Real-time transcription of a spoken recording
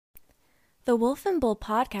The Wolf and Bull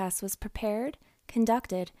podcast was prepared,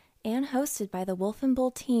 conducted, and hosted by the Wolf and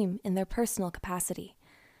Bull team in their personal capacity.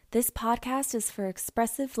 This podcast is for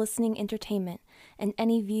expressive listening entertainment, and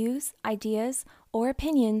any views, ideas, or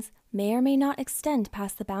opinions may or may not extend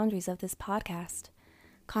past the boundaries of this podcast.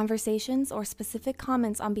 Conversations or specific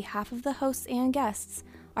comments on behalf of the hosts and guests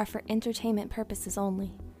are for entertainment purposes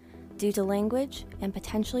only. Due to language and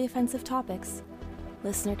potentially offensive topics,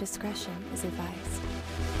 listener discretion is advised.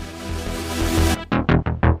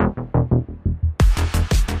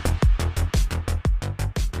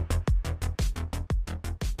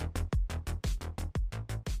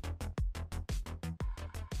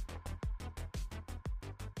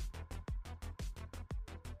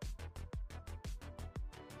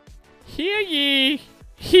 Hear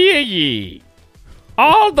ye,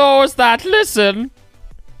 all those that listen.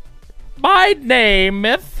 My name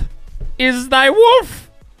is thy wolf.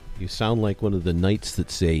 You sound like one of the knights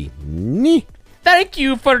that say, "Nee." Thank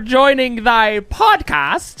you for joining thy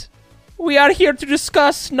podcast. We are here to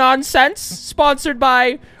discuss nonsense, sponsored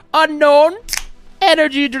by Unknown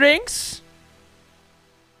Energy Drinks,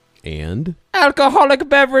 And? alcoholic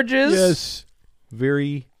beverages. Yes,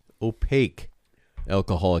 very opaque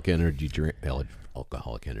alcoholic energy drinks.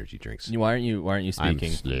 Why aren't you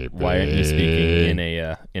speaking? sleepy. Why aren't you speaking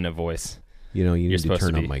in a voice? You know, you need to supposed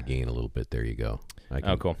turn to up be. my gain a little bit. There you go.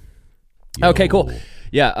 Oh, cool. Yo. Okay, cool.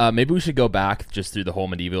 Yeah, maybe we should go back just through the whole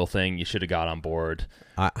medieval thing. You should have got on board.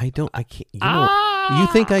 I can't. You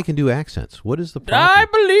think I can do accents? What is the problem?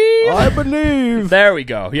 I believe. believe. There we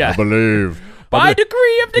go. Yeah. believe. By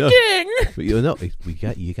decree of the No. king.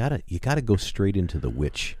 But you gotta go straight into the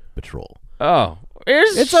witch patrol. Oh,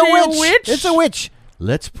 is she a witch? It's a witch.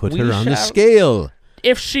 Let's put We her on the shall- scale.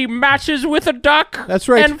 If she matches with a duck, That's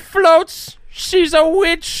right. and floats, she's a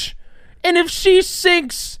witch. And if she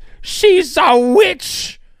sinks, she's a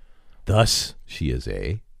witch. Thus, she is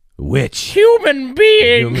a witch. Human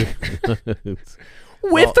being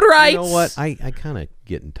with rights. You know what? I kind of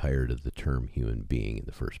getting tired of the term human being in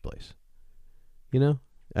the first place. You know,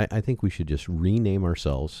 I think we should just rename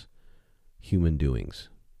ourselves human doings.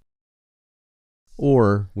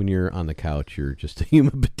 Or when you're on the couch, you're just a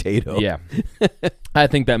human potato. Yeah. I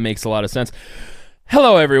think that makes a lot of sense.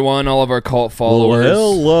 Hello, everyone, all of our cult followers.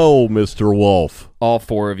 Well, hello, Mr. Wolf. All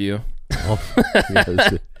four of you.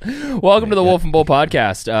 Yes. Welcome to the Wolf and Bull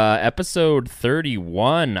podcast, episode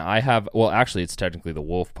 31. Actually, it's technically the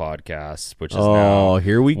Wolf podcast, which is now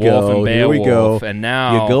here we Wolf go. and Here we go. Beowulf, and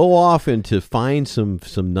now You go off and to find some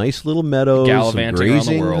nice little meadows, some Gallivanting around the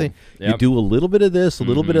grazing. world. You Yep. do a little bit of this, a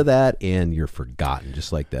little bit of that, and you're forgotten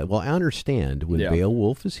just like that. Well, I understand when Yeah.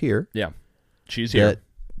 Beowulf is here. Yeah, she's here.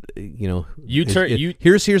 That, you know, You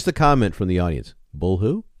here's the comment from the audience. Bull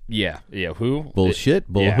who? Yeah. Who? Bullshit.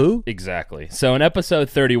 Bull Yeah, who? Exactly. So in episode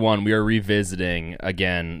 31, we are revisiting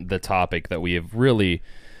again the topic that we have really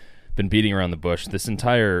been beating around the bush. This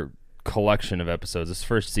entire collection of episodes, this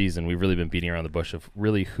first season, we've really been beating around the bush of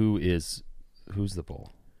really who's the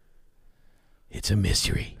bull? It's a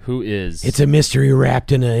mystery. Who is? It's a mystery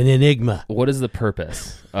wrapped in an enigma. What is the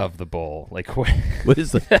purpose of the bull? Like, What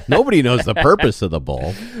is the? Nobody knows the purpose of the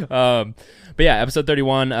bull. But yeah, episode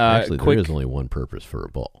 31. Actually, quick. there is only one purpose for a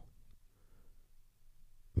bull.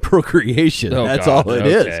 Procreation. Oh, That's God. all it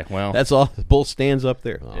is. Okay, well. That's all. The bull stands up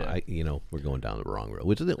there. Oh, Yeah. we're going down the wrong road,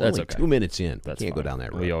 which is That's only okay. 2 minutes in. That's Can't go fine. down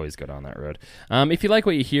that road. We always go down that road. If you like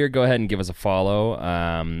what you hear, go ahead and give us a follow.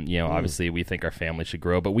 Obviously we think our family should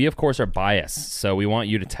grow, but we of course are biased, so we want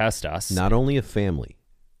you to test us. Not only a family.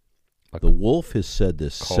 The wolf has said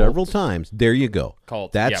this Cult. several times. There you go.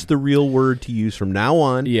 Cult, That's yeah. the real word to use from now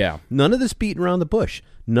on. Yeah. None of this beating around the bush.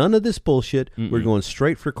 None of this bullshit. We're going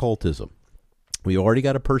straight for cultism. We already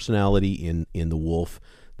got a personality in the wolf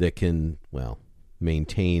that can,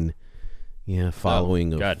 maintain, following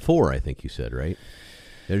God. of 4, I think you said, right?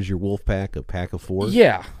 There's your wolf pack, a pack of 4.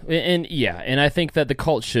 Yeah, and I think that the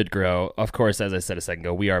cult should grow. Of course, as I said a second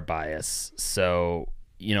ago, we are biased, so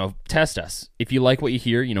test us. If you like what you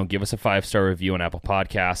hear, give us a 5-star review on Apple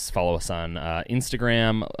Podcasts. Follow us on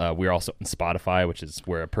Instagram. We're also on Spotify, which is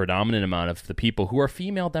where a predominant amount of the people who are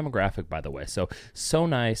female demographic, by the way. So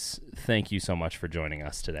nice. Thank you so much for joining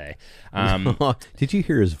us today. Did you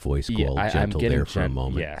hear his voice go all I'm gentle getting there for a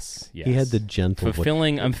moment? Yes. He had the gentle voice.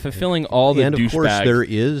 I'm fulfilling all the And of course, douchebag. there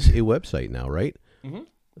is a website now, right? Mm-hmm.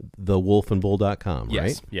 TheWolfandBull.com,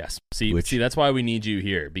 right? Yes. See, that's why we need you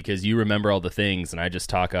here, because you remember all the things, and I just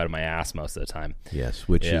talk out of my ass most of the time. Yes,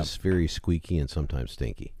 which Yeah. is very squeaky and sometimes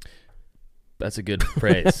stinky. That's a good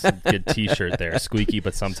phrase. Good T-shirt there. Squeaky,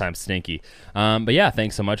 but sometimes stinky. But yeah,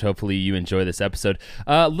 thanks so much. Hopefully you enjoy this episode.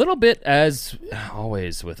 A little bit, as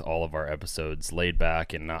always with all of our episodes, laid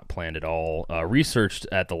back and not planned at all. Researched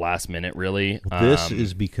at the last minute, really. This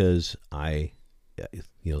is because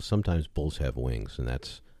sometimes bulls have wings, and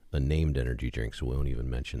that's a named energy drink, so we won't even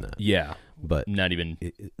mention that. Yeah, but not even.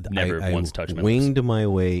 Never once touched my winged lips. my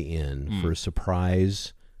way in for a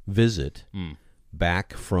surprise visit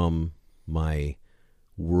back from my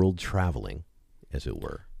world traveling, as it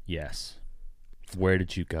were. Yes. Where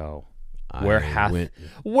did you go? Where hath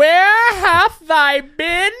thy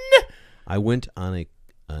been? I went on a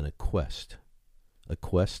quest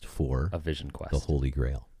for a vision quest, the Holy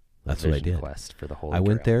Grail. That's what I did. Quest for the Holy Grail. I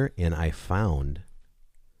went there and I found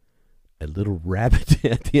a little rabbit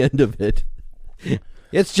at the end of it.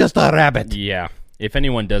 It's just a rabbit. Yeah. If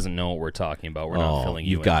anyone doesn't know what we're talking about, we're not filling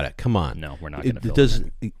you in. You got it. Come on. No, we're not going to fill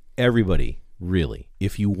it. Everybody, really,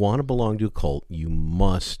 if you want to belong to a cult, you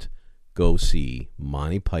must go see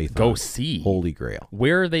Monty Python. Go see Holy Grail.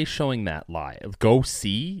 Where are they showing that live? Go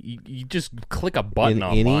see? You just click a button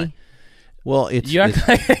online. Well, it's you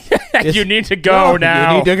need to go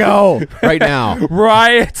now. You need to go right now.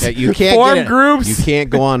 Riot. You can't form groups. You can't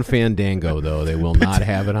go on Fandango though. They will not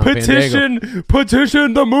have it on Fandango.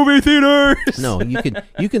 Petition the movie theaters. No,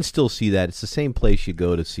 you can still see that. It's the same place you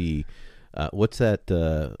go to see. What's that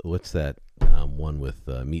one with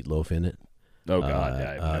Meatloaf in it? Oh God,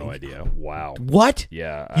 I have no idea. Wow. What?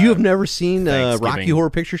 Yeah. You have never seen Rocky Horror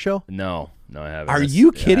Picture Show? No, I haven't. Are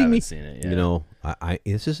you kidding me? Seen it, yeah. You know, I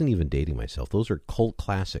this isn't even dating myself. Those are cult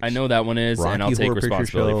classics. I know that one is, Rocky and I'll take Horror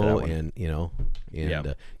responsibility Picture for Show that one.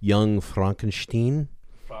 And Young Frankenstein.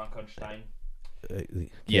 Can't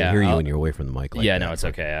hear you when you're away from the mic. Like that. No, it's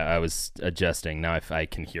okay. I was adjusting. Now I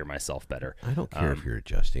can hear myself better. I don't care if you're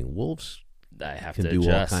adjusting. Wolves. I have can to do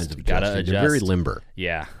adjust. all kinds of Gotta adjusting. adjust. They're very limber.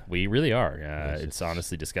 Yeah, we really are. It's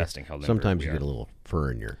honestly disgusting how limber sometimes we you are. get a little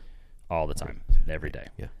fur in your all the time, every day.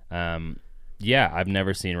 Yeah. I've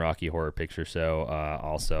never seen Rocky Horror Picture Show.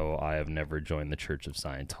 Also, I have never joined the Church of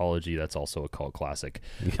Scientology. That's also a cult classic.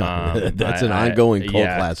 That's an ongoing cult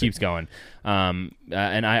classic. It keeps going.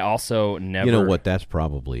 And I also never... You know what? That's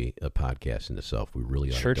probably a podcast in itself. We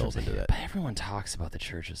really ought to delve into that. But everyone talks about the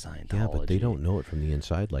Church of Scientology. Yeah, but they don't know it from the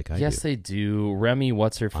inside like I do. Yes, they do. Remy,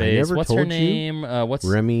 what's her face? What's her name? What's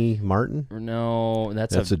Remy Martin? No,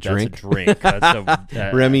 that's a drink. That's a drink.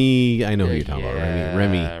 That's Remy, I know who you're talking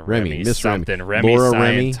about. Remy, Miss something. Remy. Laura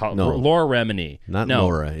Remy? No. Laura Remini. Not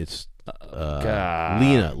Laura. It's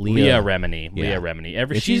Leah Remini. Yeah. Leah Remini.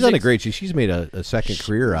 And she's done a great. She's made a second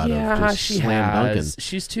career out of just slam dunking.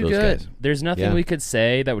 She's too good. Guys. There's nothing we could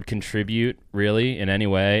say that would contribute really in any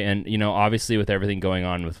way. And obviously with everything going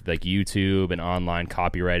on with like YouTube and online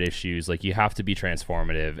copyright issues, like you have to be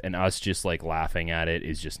transformative. And us just like laughing at it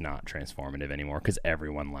is just not transformative anymore because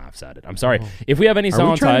everyone laughs at it. I'm sorry if we have any.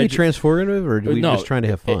 Are we trying to be transformative or are we just trying to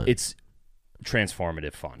have fun? It's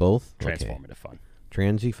transformative fun. Both transformative fun.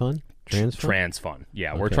 Transy fun. Trans fun.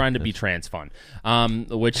 Yeah, we're trying to be trans fun.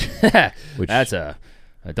 Which that's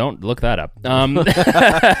don't look that up.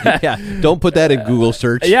 Yeah, don't put that in Google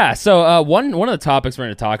search. Yeah, so one of the topics we're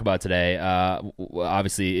going to talk about today,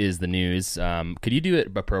 obviously, is the news. Could you do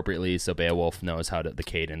it appropriately so Beowulf knows how to the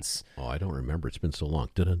cadence? Oh, I don't remember. It's been so long.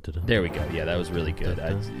 Dun-dun-dun-dun. There we go. Yeah, that was really good.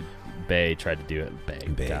 Bay tried to do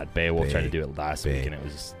it. Beowulf tried to do it last week, and it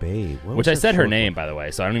was which I said her name, by the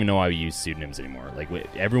way, so I don't even know why we use pseudonyms anymore. Like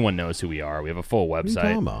everyone knows who we are. We have a full website. What are you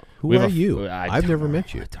talking about? Who are you? I've never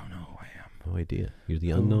met you. I don't know who I am. No idea. You're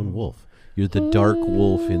the unknown wolf. You're the dark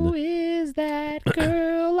wolf in the. Who is that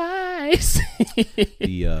girl I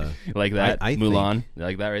see? Like that, I Mulan,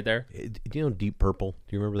 like that right there. Do you know Deep Purple?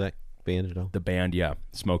 Do you remember that band at all? The band, yeah.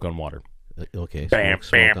 Smoke on Water. Okay, Bam,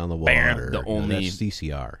 Smoke on the Water. The only that's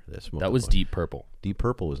CCR. That was Deep Purple. Deep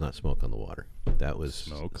Purple was not Smoke on the Water. That was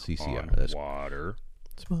Smoke CCR. On that's Water.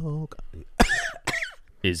 Smoke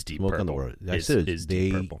is Deep Smoke Purple. on the Water. I is said Deep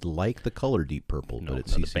they Purple. like the color Deep Purple, but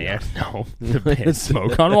it's CCR. The band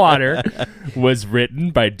Smoke on Water was written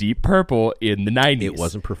by Deep Purple in the 90s. It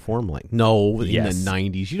wasn't performed like in the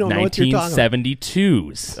 90s. You don't know what you're talking about.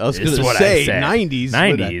 1972s. I was going to say 90s.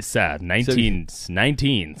 90s.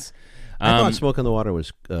 19s. I thought Smoke on the Water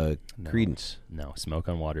was Creedence. No, Smoke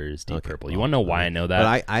on Water is Deep Purple. You want to know why I know that?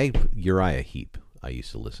 But I Uriah Heep I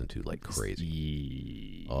used to listen to like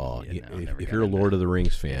crazy. If you're a Lord of the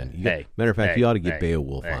Rings fan, matter of fact, you ought to get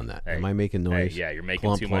Beowulf on that. Am I making noise? Yeah, you're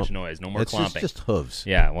making too much noise. No more clomping. It's just hooves.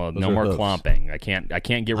 Yeah, well, no more clomping. I can't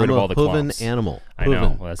get rid of all the clomps. Animal. I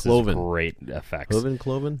know. Well, that's great effects.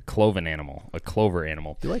 Cloven animal. A clover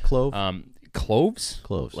animal. Do you like clove? Cloves?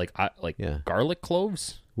 Cloves. Like Yeah. garlic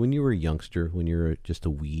cloves? When you were a youngster, when you were just a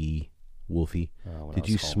wee wolfie, did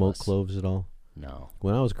you smoke cloves at all? No.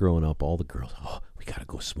 When I was growing up, all the girls, we got to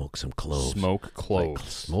go smoke some cloves. Smoke cloves. Like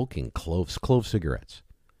smoking cloves. Clove cigarettes.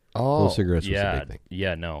 Oh, clove cigarettes was a big thing.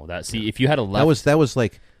 Yeah, no. If you had a left... That was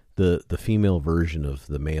like the female version of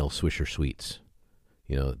the male Swisher Sweets.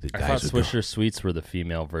 You know, the guys I thought Swisher Sweets were the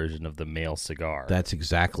female version of the male cigar. That's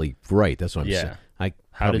exactly right. That's what I'm saying. I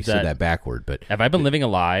probably said that backward, but... Have I been living a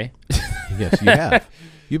lie? Yes, you have.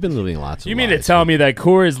 You've been living lots of You mean lies. to tell me that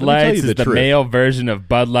Coors Light is the truth. male version of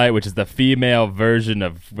Bud Light, which is the female version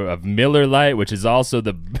of Miller Lite, which is also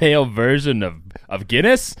the male version of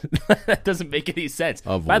Guinness? That doesn't make any sense.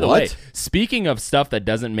 By the way, speaking of stuff that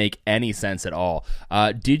doesn't make any sense at all,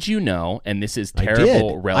 did you know, and this is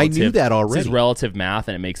terrible relative... I knew that already. This is relative math,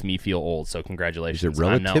 and it makes me feel old, so congratulations. Is it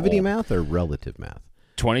relativity math or relative math?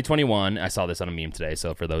 2021, I saw this on a meme today,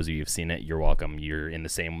 so for those of you who've seen it, you're welcome. You're in the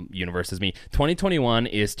same universe as me. 2021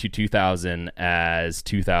 is to 2000 as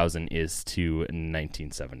 2000 is to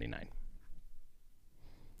 1979.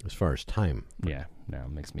 As far as time. Yeah, no,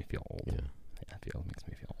 it makes me feel old. Yeah. It makes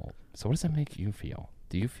me feel old. So what does that make you feel?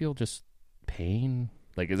 Do you feel just pain?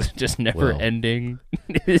 Like, is it just never ending?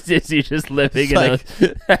 Is he just living in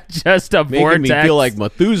just a making vortex? Me feel like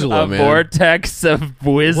Methuselah, man. A vortex of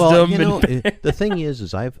wisdom. Well, you know, the thing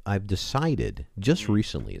is I've decided just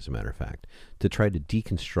recently, as a matter of fact, to try to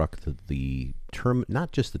deconstruct the term,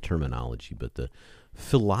 not just the terminology, but the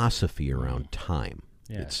philosophy around time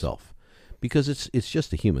itself, because it's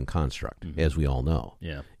just a human construct, as we all know.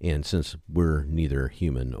 Yeah. And since we're neither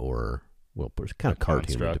human or we're kind of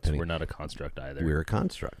cartoon, depending. We're not a construct either. We're a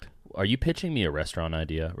construct. Are you pitching me a restaurant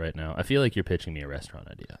idea right now? I feel like you're pitching me a restaurant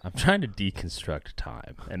idea. I'm trying to deconstruct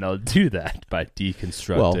time, and I'll do that by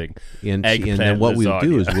deconstructing and then what we'll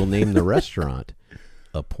do is we'll name the restaurant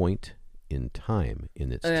A Point in Time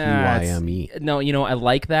in its TYME. No, I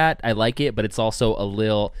like that. I like it, but it's also a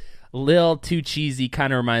little too cheesy.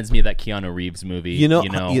 Kind of reminds me of that Keanu Reeves movie.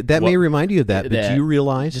 That may remind you of that, but do you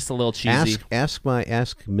realize just a little cheesy? Ask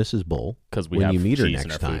Mrs. Bull when you meet her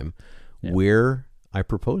next time where I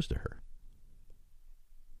proposed to her.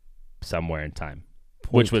 Somewhere in Time,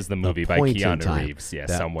 which was the movie by Keanu Reeves. Yeah,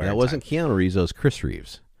 Somewhere. That wasn't Keanu Reeves. That was Chris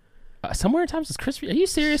Reeves. Somewhere in Time is Chris Reeves. Are you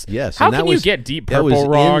serious? Yes. How can you get Deep Purple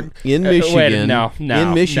wrong? In Michigan. No.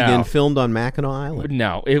 In Michigan, filmed on Mackinac Island.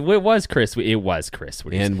 No, it was Chris. It was Chris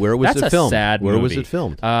Reeves. And where was it filmed? Sad where movie. Was it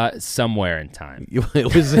filmed? Somewhere in Time.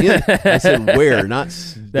 It was in. I said where, not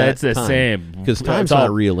that's the time. Same. Because time's not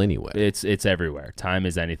real anyway. It's everywhere. Time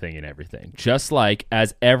is anything and everything. Just like,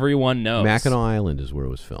 as everyone knows, Mackinac Island is where it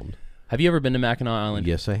was filmed. Have you ever been to Mackinac Island?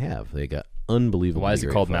 Yes, I have. They got unbelievable. Why is it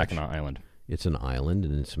called Mackinac Island? It's an island,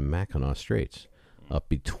 and it's Mackinac Straits. Up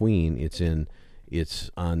between,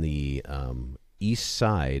 it's on the east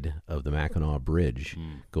side of the Mackinac Bridge,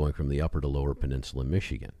 going from the upper to lower peninsula,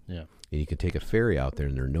 Michigan. Yeah, and you can take a ferry out there,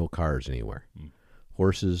 and there are no cars anywhere.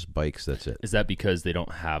 Horses, bikes, that's it. Is that because they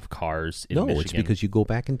don't have cars in Michigan? No, it's because you go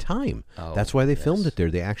back in time. That's why they filmed it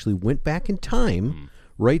there. They actually went back in time.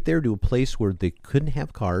 Right there to a place where they couldn't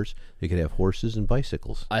have cars, they could have horses and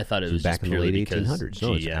bicycles. I thought it was back just in the late because 1800s.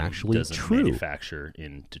 No, it's actually doesn't true. Manufacture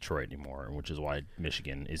in Detroit anymore, which is why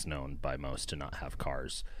Michigan is known by most to not have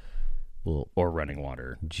cars, or running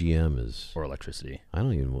water. GM is or electricity. I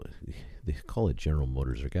don't even. They call it General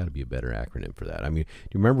Motors. There got to be a better acronym for that. I mean,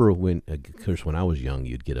 do you remember when? Of course, when I was young,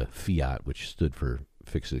 you'd get a Fiat, which stood for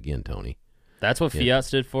 "Fix It Again, Tony." That's what Fiat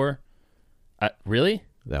stood for. Really?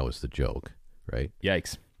 That was the joke, right?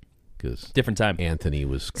 Yikes. Because different time. Anthony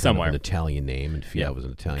was kind of an Italian name, and Fiat was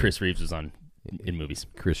an Italian. Chris Reeves was in movies.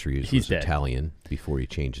 Chris Reeves was dead. Italian before he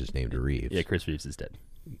changed his name to Reeves. Yeah, Chris Reeves is dead.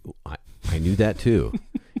 I knew that too.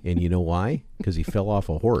 And you know why? Because he fell off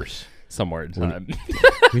a horse. Somewhere in time.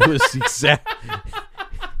 He was exact.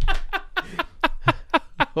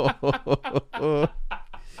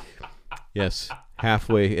 Yes.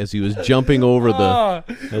 Halfway as he was jumping over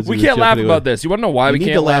the. We can't laugh about this. You want to know why we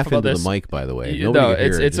can't laugh about this? The mic, by the way. No,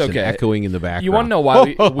 it's okay. Echoing in the background. You want to know why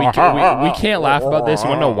we can't laugh about this? You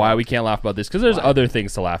want to know why we can't laugh about this? Because there's other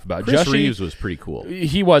things to laugh about. Chris Reeves was pretty cool.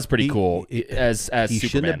 He was pretty cool as he Superman.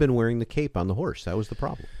 Shouldn't have been wearing the cape on the horse. That was the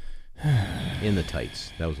problem. In the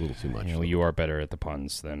tights. That was a little too much. You are better at the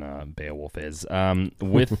puns than Beowulf is.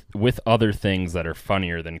 With other things that are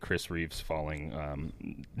funnier than Chris Reeves falling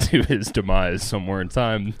to his demise somewhere in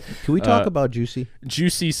time. Can we talk about Jussie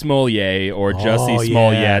Smolley or Jussie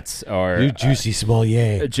Smollett or Jussie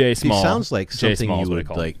Smolley? J. Small. He sounds like something you would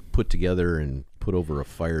like put together and put over a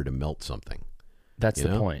fire to melt something. That's you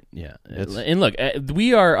the know? point. Yeah. And look,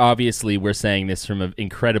 we're saying this from an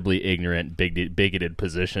incredibly ignorant, bigoted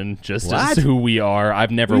position, just as who we are.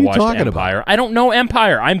 I've never watched Empire. About? I don't know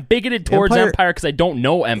Empire. I'm bigoted towards Empire because I don't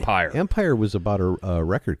know Empire. Empire was about a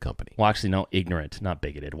record company. Well, actually, no, ignorant, not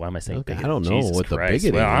bigoted. Why am I saying bigoted? I don't know Jesus what Christ. the bigoted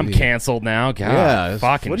is. Well, I'm canceled now. God,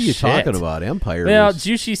 fucking what are you shit. talking about? Empire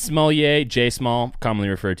Jussie Smolley, J. Small, commonly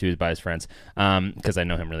referred to as by his friends, because I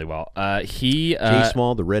know him really well. J.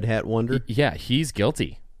 Small, the Red Hat Wonder? Yeah, he's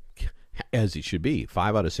guilty. As he should be.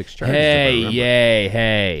 5 out of 6 charges. Hey.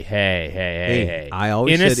 I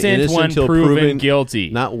always innocent said innocent when till proven guilty.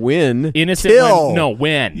 Not when. Innocent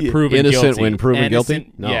when proven innocent guilty. when proven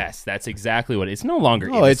guilty? No. Yes, that's exactly what it is. It's no longer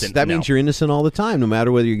no, innocent. That means you're innocent all the time, no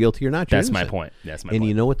matter whether you're guilty or not. That's my point. That's my point. And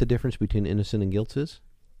you know what the difference between innocent and guilt is?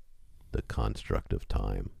 The construct of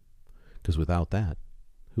time. Because without that,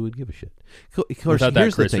 who would give a shit? Of course,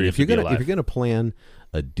 here's the thing: if you're gonna plan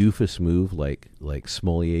a doofus move like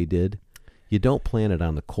Smolley did, you don't plan it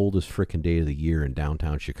on the coldest frickin' day of the year in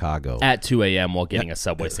downtown Chicago at 2 a.m. while getting a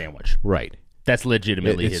Subway sandwich. Right. That's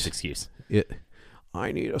legitimately his excuse.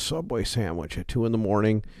 I need a Subway sandwich at 2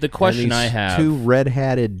 a.m. The question I have: 2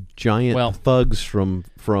 red-hatted giant thugs from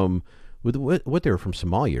what they were from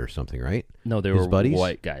Somalia or something, right? No, they His were buddies?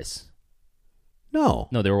 white guys. No,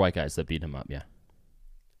 they were white guys that beat him up. Yeah.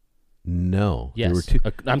 No. Yes. There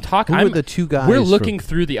were 2. I'm talking. Who were the 2 guys? We're looking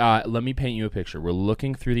through the eye. Let me paint you a picture. We're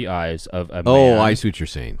looking through the eyes of a man. Oh, I see what you're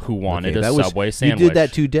saying. Who wanted a Subway sandwich? You did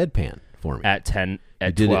that too deadpan for me. At 10,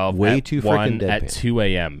 at you 12, did it way at too 1, deadpan. at 2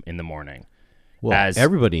 a.m. in the morning. Well,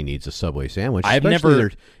 everybody needs a Subway sandwich. I've never,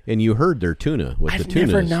 and you heard their tuna. I've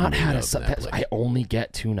never not had a Subway. I only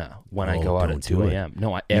get tuna when I go out at 2 a.m.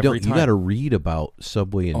 No, every time. You got to read about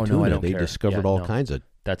Subway and tuna. No, I don't they care. discovered all kinds of.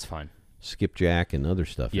 That's fine. Skipjack and other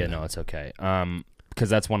stuff. Yeah, no, it's okay. Because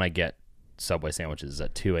that's when I get Subway sandwiches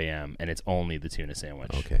at 2 a.m. and it's only the tuna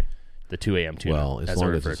sandwich. Okay. The 2 a.m. tuna. Well, as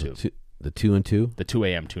long as it's the 2 and 2. The 2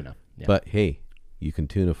 a.m. tuna. Yeah. But hey, you can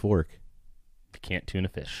tune a fork. You can't tune a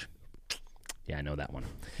fish. Yeah, I know that one.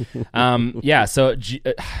 Yeah, so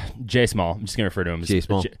J. Small, I'm just going to refer to him as J.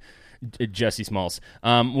 Small. Jussie Smalls,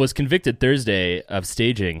 was convicted Thursday of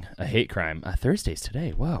staging a hate crime. Thursday's today.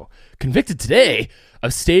 Whoa. Convicted today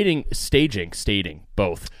of staging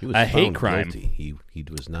both a hate crime. Guilty. He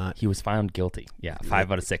was not. He was found guilty. Yeah,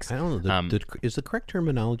 5 out of 6. I don't know. Is the correct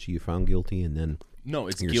terminology you found guilty and then no,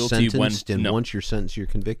 it's you're guilty sentenced when once you're sentenced, you're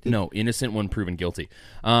convicted? No, innocent when proven guilty.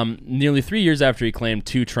 Nearly 3 years after he claimed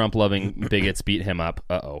 2 Trump-loving bigots beat him up.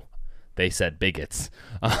 They said bigots.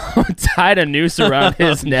 Tied a noose around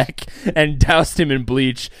his neck and doused him in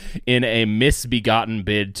bleach in a misbegotten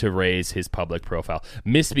bid to raise his public profile.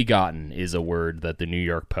 Misbegotten is a word that the New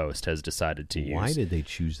York Post has decided to use. Why did they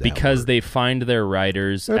choose that Because word? they find their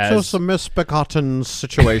writers it's as... just a misbegotten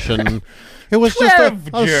situation. It was just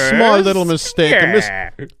a small little mistake. Yeah.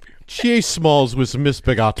 J. Smalls was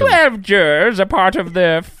misbegotten. 12 jurors, a part of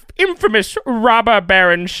the infamous robber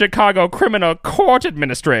baron Chicago Criminal Court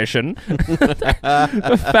Administration,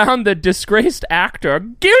 found the disgraced actor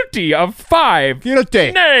guilty of 5,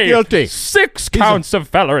 guilty, 6 counts of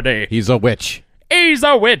felony. He's a witch. He's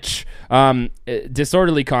a witch.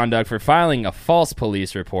 Disorderly conduct for filing a false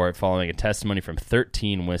police report following a testimony from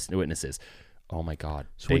 13 witnesses. Oh my God!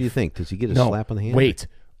 So what do you think? Does he get a slap on the hand? Wait!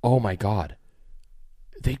 Oh my God!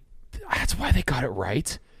 That's why they got it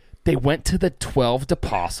right. They went to the 12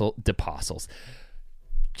 apostles.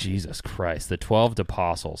 Jesus Christ, the 12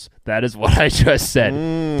 apostles. That is what I just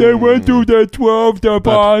said. They went to the 12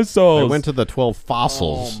 apostles. They went to the 12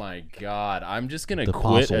 fossils. Oh my God. I'm just going to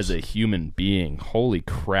quit as a human being. Holy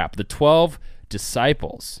crap. The 12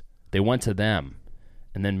 disciples, they went to them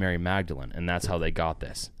and then Mary Magdalene, and that's how they got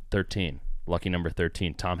this. 13. Lucky number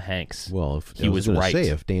 13, Tom Hanks. Well, if he was right.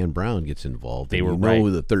 If Dan Brown gets involved, they were know who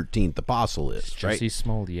the 13th apostle is, right? Jussie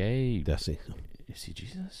Smolley. Is he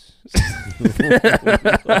Jesus?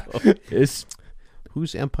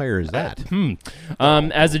 Whose empire is that?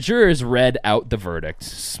 As the jurors read out the verdict,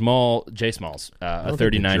 J. Smalls, a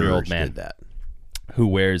 39-year-old man who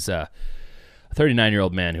wears a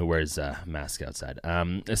 39-year-old man who wears a mask outside,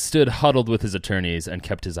 stood huddled with his attorneys and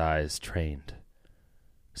kept his eyes trained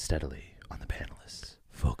steadily on the panelists.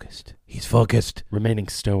 Focused. He's focused. Remaining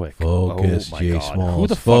stoic. Focus, oh my J. God. Smalls. Who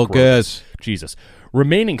the Focus. Fuck Jesus.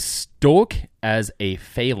 Remaining stoic as a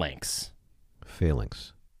phalanx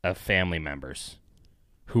of family members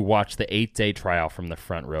who watched the 8-day trial from the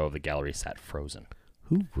front row of the gallery sat frozen.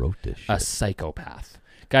 Who wrote this shit? A psychopath.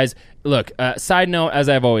 Guys, look, side note, as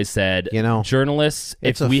I've always said, journalists,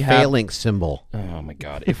 it's a phalanx symbol. Oh, my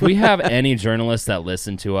God. If we have any journalists that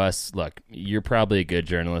listen to us, look, you're probably a good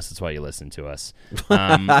journalist. That's why you listen to us.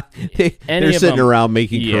 They're sitting around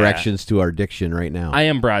making corrections to our diction right now. I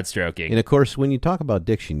am broad stroking. And, of course, when you talk about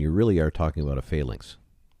diction, you really are talking about a phalanx.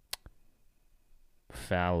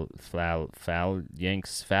 Phalanx.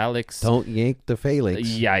 Don't yank the phalanx.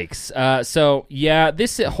 Yikes. So, yeah,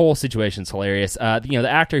 this whole situation's hilarious. The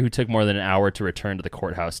actor who took more than an hour to return to the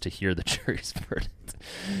courthouse to hear the jury's verdict,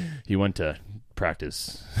 he went to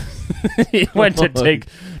practice. He went to take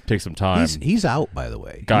some time. He's out, by the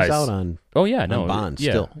way. Guys. He's out on bond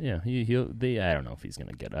still. Yeah, I don't know if he's going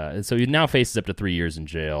to get... so he now faces up to 3 years in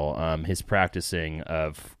jail. His practicing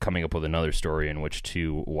of coming up with another story in which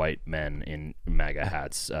two white men in MAGA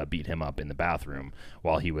hats beat him up in the bathroom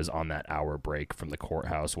while he was on that hour break from the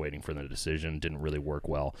courthouse waiting for the decision didn't really work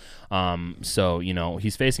well. So,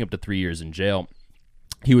 he's facing up to 3 years in jail.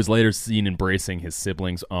 He was later seen embracing his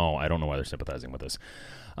siblings. Oh, I don't know why they're sympathizing with this.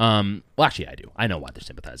 Well, actually, I do. I know why they're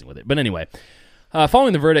sympathizing with it. But anyway,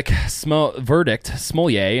 following the verdict, Smolley,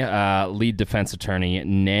 lead defense attorney,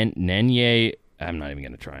 Nanye, I'm not even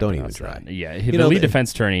going to try. Don't even try. That. Yeah, the lead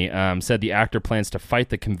defense attorney said the actor plans to fight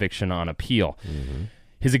the conviction on appeal. Mm-hmm.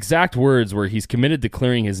 His exact words were he's committed to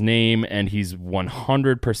clearing his name and he's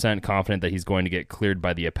 100% confident that he's going to get cleared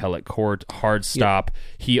by the appellate court. Hard stop. Yeah.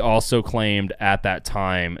 He also claimed at that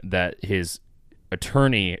time that his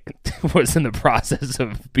attorney was in the process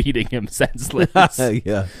of beating him senseless.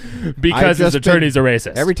 Yeah. Because his attorney's a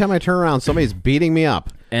racist. Every time I turn around, somebody's beating me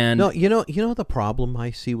up. And no, you know the problem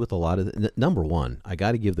I see with a lot of number one, I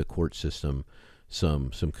got to give the court system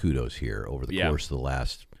some kudos here over the course of the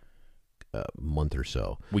last month or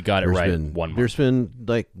so. We got it right. 1 month. There's been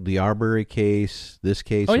like the Arbery case, this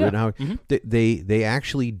case. Mm-hmm. They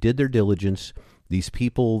actually did their diligence. These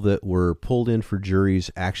people that were pulled in for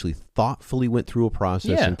juries actually thoughtfully went through a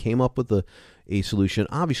process and came up with a solution.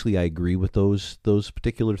 Obviously, I agree with those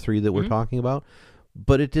particular three that we're talking about,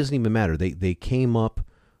 but it doesn't even matter. They came up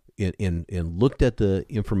and looked at the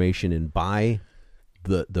information and by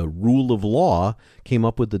the rule of law came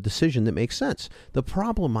up with the decision that makes sense. The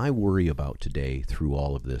problem I worry about today through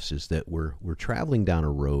all of this is that we're traveling down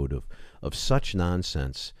a road of such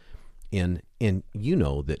nonsense, and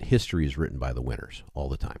that history is written by the winners all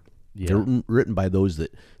the time. Yeah. They're written by those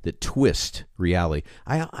that twist reality.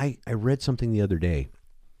 I read something the other day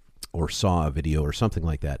or saw a video or something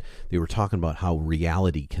like that. They were talking about how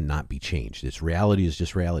reality cannot be changed. Reality is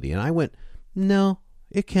just reality. And I went, no,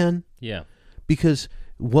 it can. Yeah. Because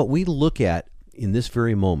what we look at in this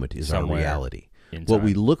very moment is our reality. What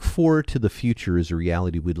we look forward to the future is a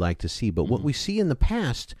reality we'd like to see. But what we see in the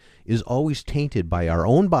past is always tainted by our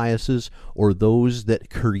own biases or those that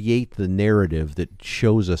create the narrative that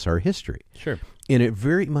shows us our history. Sure. And it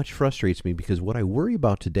very much frustrates me because what I worry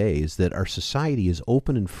about today is that our society, as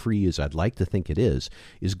open and free as I'd like to think it is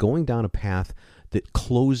going down a path that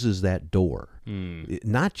closes that door.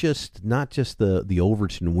 Not just the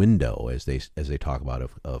Overton window as they talk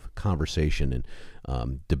about of conversation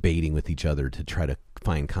and debating with each other to try to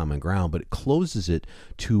find common ground, but it closes it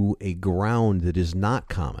to a ground that is not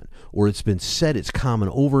common, or it's been said it's common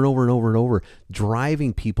over and over and over and over,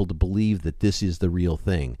 driving people to believe that this is the real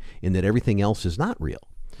thing and that everything else is not real.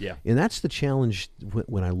 Yeah. And that's the challenge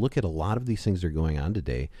when I look at a lot of these things that are going on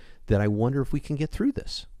today, that I wonder if we can get through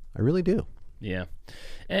this. I really do. Yeah.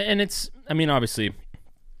 And it's, obviously,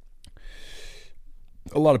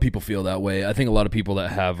 a lot of people feel that way. I think a lot of people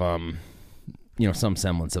that have, some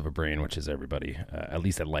semblance of a brain, which is everybody, at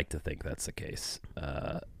least I'd like to think that's the case.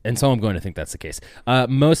 And so I'm going to think that's the case.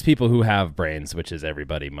 Most people who have brains, which is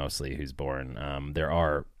everybody mostly who's born, there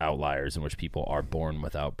are outliers in which people are born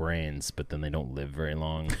without brains, but then they don't live very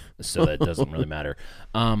long, so that doesn't really matter.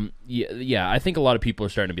 I think a lot of people are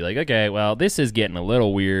starting to be like, okay, well, this is getting a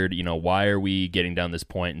little weird. Why are we getting down this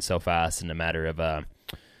point and so fast in a matter of, what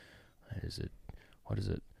is it,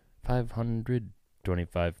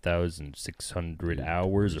 525,600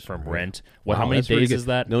 hours from rent. How many days is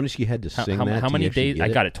that? Notice you had to sing that. How many days? I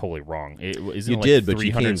got it totally wrong. Isn't you it did, like but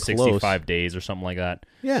you came 365 days or something like that?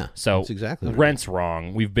 Yeah. So that's exactly what rent's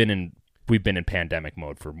wrong. We've been in pandemic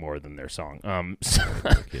mode for more than their song. So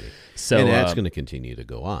and that's going to continue to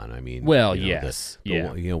go on. Yes.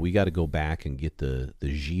 We got to go back and get the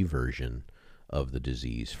G version of the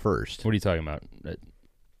disease first. What are you talking about?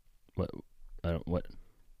 What are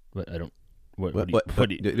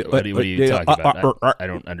you talking about? I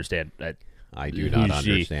don't understand. I do not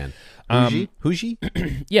understand. Who's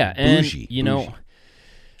Yeah, and Bougie.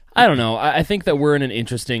 I don't know. I think that we're in an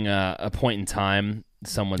interesting a point in time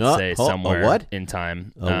Some would say somewhere what? in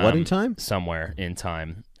time. What in time? Somewhere in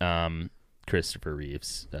time. Christopher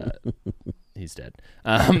Reeves. He's dead.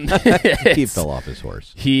 He fell off his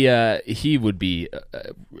horse. He would be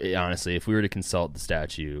honestly, if we were to consult the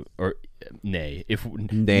statue, or nay,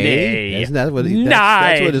 Isn't that what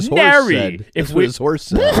that's what his horse said? That's what his horse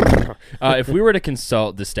said. If we were to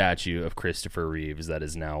consult the statue of Christopher Reeves that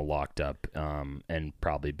is now locked up and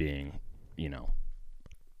probably being,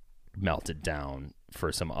 melted down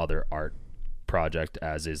for some other art project,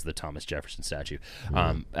 as is the Thomas Jefferson statue,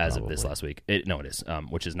 as of this last week. It is,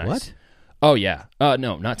 which is nice. What? Oh yeah,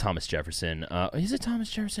 no, not Thomas Jefferson. Is it Thomas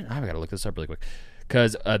Jefferson? I've got to look this up really quick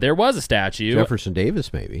because there was a statue. Jefferson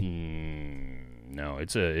Davis, maybe. No,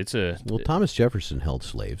 it's a. Well, Thomas Jefferson held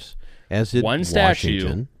slaves, as did one statue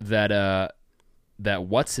Washington. that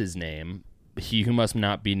what's his name? He who must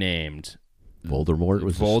not be named. Voldemort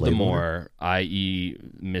was Voldemort, i.e.,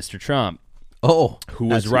 Mr. Trump. Oh, who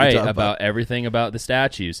was right about everything about the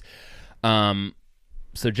statues. So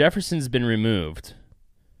Jefferson's been removed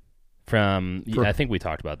from. I think we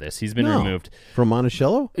talked about this. He's been removed from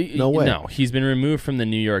Monticello. No way. No, he's been removed from the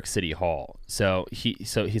New York City Hall. So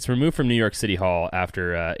he's removed from New York City Hall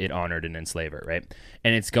after it honored an enslaver, right?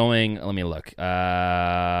 And it's going. Let me look.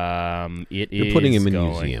 They're putting him in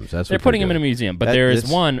museums. That's what they're putting him in a museum. But there is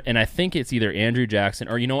one, and I think it's either Andrew Jackson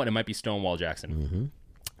or you know what? It might be Stonewall Jackson. Mm-hmm.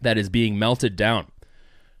 That is being melted down.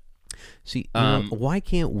 See, why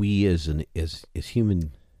can't we, as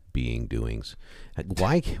human doings,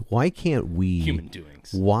 why can't we human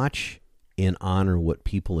doings watch and honor what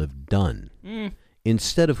people have done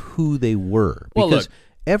instead of who they were? Well, because look,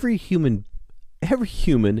 every human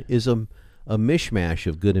is a mishmash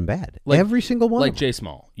of good and bad. Every single one. Like Jay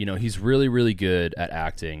Small, he's really, really good at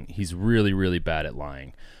acting. He's really, really bad at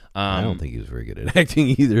lying. I don't think he was very good at acting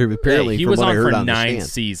either. Apparently, he from was what on I heard for on 9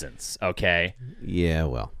 seasons. Okay. Yeah,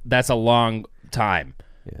 well, that's a long time.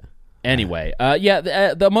 Yeah. Anyway,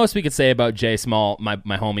 the most we could say about Jay Small, my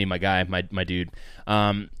homie, my guy, my dude,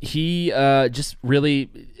 he just really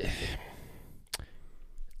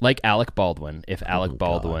like Alec Baldwin. If Alec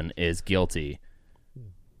Baldwin is guilty,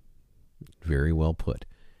 very well put.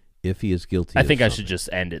 If he is guilty, I think I should just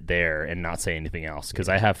end it there and not say anything else because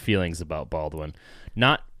I have feelings about Baldwin.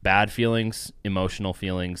 Not bad feelings, emotional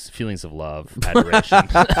feelings, feelings of love, adoration.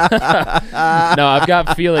 No, I've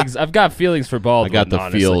got feelings. I've got feelings for Baldwin. I got the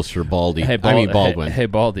honestly. feels for Baldy. Baldwin. Hey,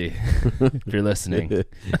 Baldy, if you're listening,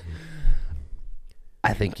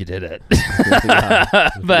 I think you did it.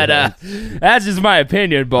 But that's just my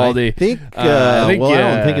opinion, Baldy. I think. I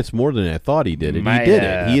don't think it's more than I thought he did it. He did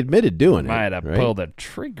it. He admitted doing it. Might have pulled a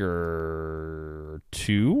trigger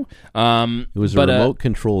too. It was a remote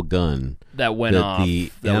control gun that went off. The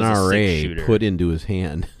NRA put into his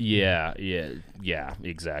hand. Yeah,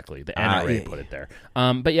 exactly. The NRA put it there.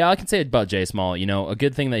 But yeah, I can say about Jay Small. A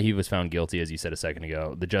good thing that he was found guilty, as you said a second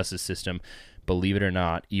ago. The justice system, believe it or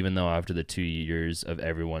not, even though after the 2 years of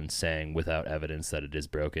everyone saying without evidence that it is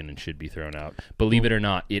broken and should be thrown out, believe it or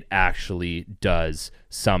not, it actually does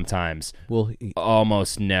sometimes. Well,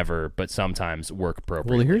 almost never, but sometimes work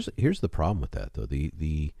appropriately. Well, here's the problem with that though.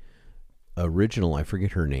 The original, I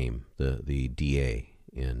forget her name, the DA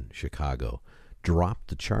in Chicago, dropped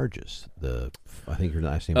the charges. I think her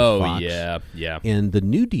last name was Fox. Yeah. And the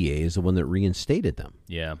new DA is the one that reinstated them.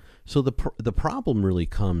 Yeah. So the problem really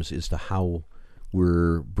comes as to how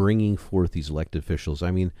we're bringing forth these elected officials.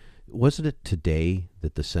 I mean, wasn't it today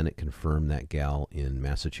that the Senate confirmed that gal in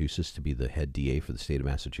Massachusetts to be the head DA for the state of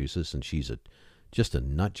Massachusetts, and she's just a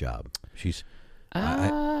nut job. She's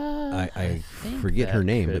I forget her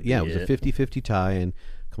name, but yeah, it was a 50-50 tie, and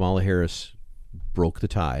Kamala Harris broke the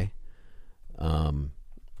tie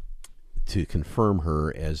to confirm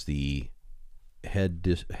her as the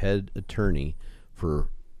head attorney for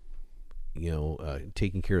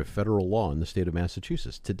taking care of federal law in the state of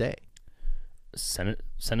Massachusetts today. Senate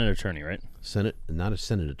attorney, right? Senate, not a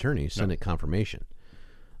Senate attorney, Senate confirmation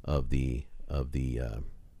of the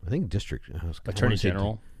I think district attorney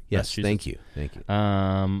general. Yes, thank you.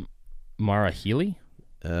 Mara Healey.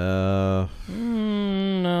 No,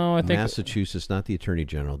 I think Massachusetts, not the attorney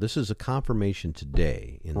general. This is a confirmation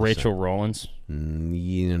today. Rachel Rollins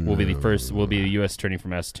will be the first. Will be the U.S. attorney for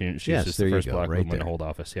Massachusetts. Yes, the first black woman to hold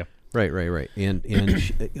office. Yeah, right. And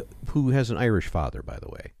she, who has an Irish father, by the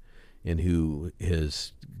way, and who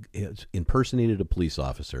has impersonated a police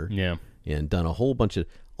officer. Yeah, and done a whole bunch of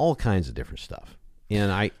all kinds of different stuff.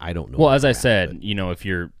 And I don't know. Well, as I said, if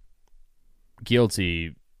you're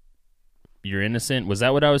guilty, you're innocent. Was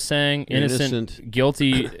that what I was saying? Innocent.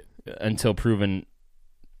 Guilty until proven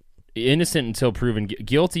innocent until proven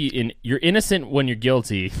guilty. You're innocent when you're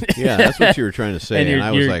guilty. Yeah, that's what you were trying to say, and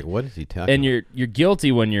I was like, "What is he talking?" And you're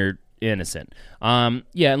guilty when you're innocent.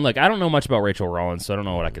 Yeah, and look, I don't know much about Rachel Rollins, so I don't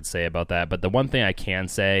know what I could say about that. But the one thing I can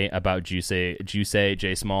say about Jussie,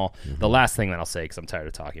 J. Small, the last thing that I'll say, because I'm tired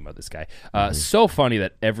of talking about this guy. So funny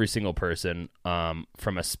that every single person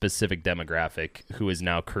from a specific demographic who is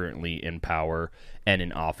now currently in power and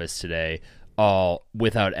in office today, all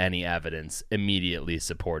without any evidence, immediately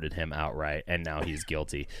supported him outright, and now he's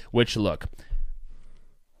guilty. Which, look,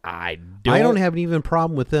 I don't have even a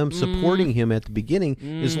problem with them supporting him at the beginning,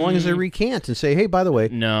 as long as they recant and say, "Hey, by the way,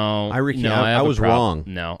 no, I recant. No, I was wrong.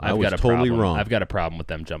 No, I was totally wrong. I've got a problem with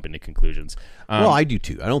them jumping to conclusions. Well, I do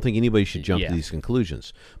too. I don't think anybody should jump to these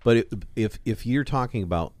conclusions. But if you're talking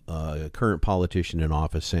about a current politician in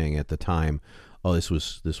office saying at the time, "Oh, this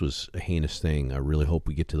was a heinous thing. I really hope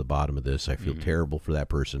we get to the bottom of this. I feel terrible for that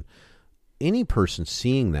person." Any person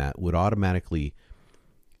seeing that would automatically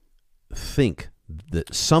think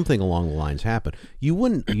that something along the lines happened. You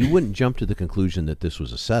wouldn't jump to the conclusion that this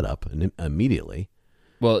was a setup immediately.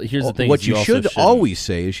 Well, here's the thing. What you should always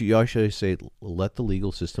say is you should say, let the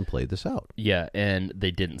legal system play this out. Yeah, and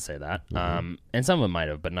they didn't say that. And some of them might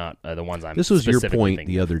have, but not the ones I'm. This was your point thinking.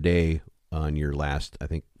 The other day on your last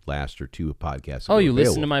or two podcasts. Oh, you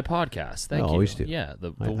listen to my podcast. Thank you. I always do. Yeah,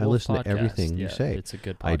 I listen to everything you say. It's a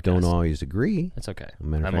good podcast. I don't always agree. That's okay. As a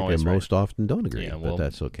matter of fact, I most often don't agree, well, but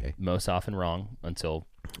that's okay. Most often wrong until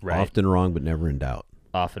right. Often wrong, but never in doubt.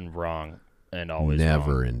 Often wrong and always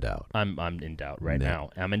never wrong. in doubt. I'm in doubt right now.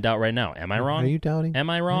 I'm in doubt right now. Am I wrong? Are you doubting? Am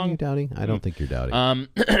I wrong? Are you doubting? I don't think you're doubting.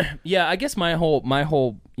 Yeah, I guess my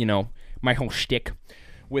whole shtick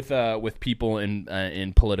with people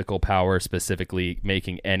in political power, specifically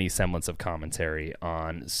making any semblance of commentary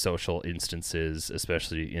on social instances,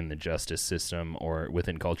 especially in the justice system or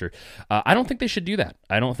within culture, I don't think they should do that.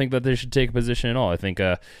 I don't think that they should take a position at all. I think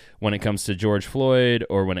when it comes to George Floyd,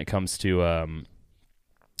 or when it comes to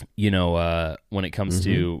when it comes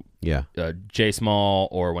to Jay Small,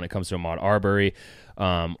 or when it comes to Ahmaud Arbery,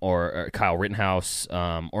 or Kyle Rittenhouse,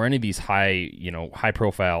 or any of these high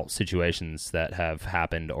profile situations that have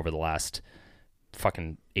happened over the last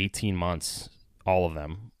fucking 18 months, all of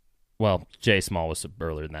them. Well, Jay Small was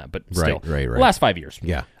earlier than that, but still, right. The last 5 years.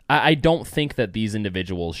 Yeah. I don't think that these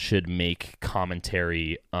individuals should make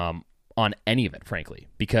commentary on any of it, frankly,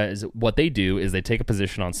 because what they do is they take a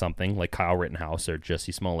position on something like Kyle Rittenhouse or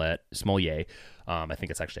Jussie Smolley, I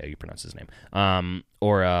think it's actually how you pronounce his name,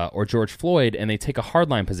 or George Floyd, and they take a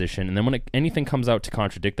hardline position, and then when anything comes out to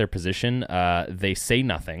contradict their position, they say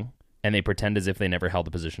nothing, and they pretend as if they never held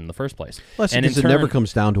the position in the first place. Well, and it never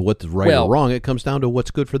comes down to what's right or wrong. It comes down to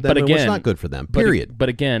what's good for them and what's not good for them, period. But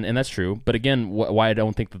again, and that's true, but again, why I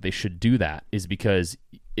don't think that they should do that is because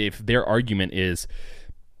if their argument is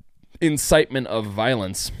incitement of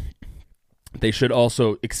violence, they should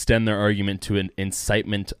also extend their argument to an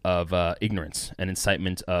incitement of ignorance, an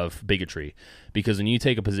incitement of bigotry. Because when you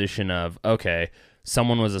take a position of, okay,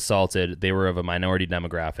 someone was assaulted, they were of a minority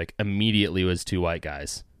demographic, immediately was two white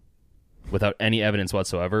guys, without any evidence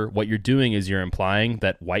whatsoever, what you're doing is you're implying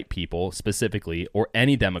that white people specifically, or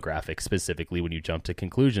any demographic specifically, when you jump to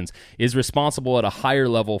conclusions, is responsible at a higher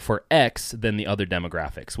level for X than the other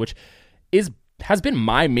demographics, which has been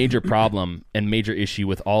my major problem and major issue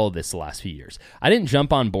with all of this the last few years. I didn't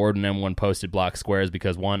jump on board when everyone posted block squares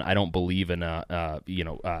because, one, I don't believe in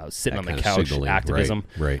sitting on the couch activism,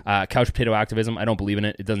 right. Couch potato activism. I don't believe in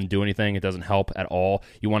it. It doesn't do anything. It doesn't help at all.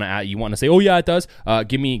 You want to say, oh yeah, it does.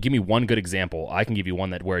 Give me one good example. I can give you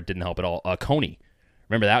one where it didn't help at all. Coney,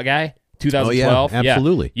 remember that guy? 2012. Oh, yeah,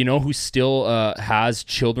 absolutely. Yeah. You know who still has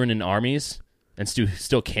children in armies and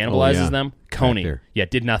still cannibalizes them? Coney. Yeah,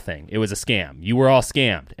 did nothing. It was a scam. You were all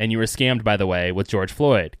scammed. And you were scammed, by the way, with George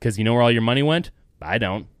Floyd. Because you know where all your money went? I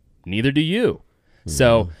don't. Neither do you.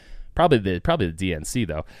 So probably the DNC,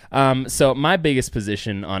 though. So my biggest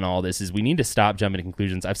position on all this is we need to stop jumping to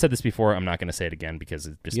conclusions. I've said this before. I'm not going to say it again because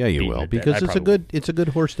it's just you will, because it's a good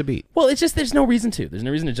horse to beat. Well, it's just there's no reason to. There's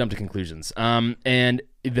no reason to jump to conclusions. And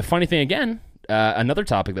the funny thing, again, another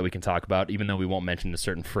topic that we can talk about, even though we won't mention a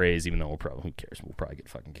certain phrase, even though who cares? We'll probably get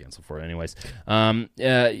fucking canceled for it anyways.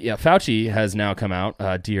 Fauci has now come out.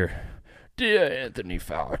 Dear Anthony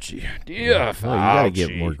Fauci. Dear Fauci. Oh, you got to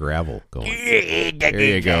get more gravel going. There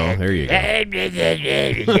you go.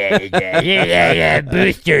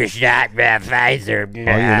 Booster shot by Pfizer. Well,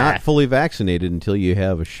 you're not fully vaccinated until you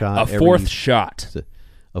have a shot. Fourth shot.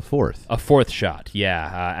 A fourth. A fourth shot,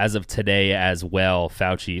 yeah. As of today as well,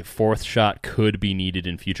 Fauci, fourth shot could be needed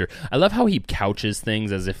in future. I love how he couches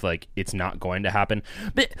things as if, like, it's not going to happen.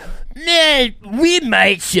 But, man, we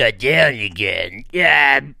might shut down again.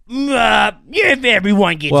 If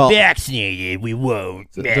everyone gets vaccinated, we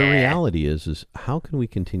won't. The reality is how can we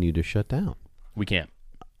continue to shut down? We can't.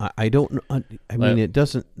 I don't know. I mean, it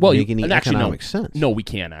doesn't make any economic sense. No, we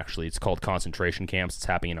can, actually. It's called concentration camps. It's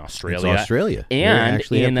happening in Australia. It's Australia. And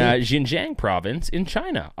in Xinjiang province in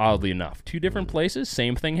China, oddly enough. Two different places,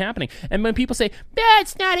 same thing happening. And when people say,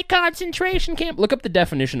 that's not a concentration camp, look up the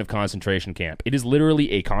definition of concentration camp. It is literally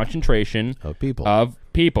a concentration of people.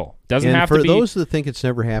 Doesn't have to be. For those that think it's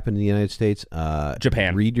never happened in the United States,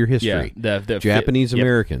 Japan. Read your history. Yeah, the Japanese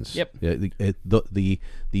Americans. Yep.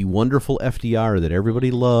 The wonderful FDR that everybody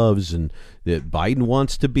loves and that Biden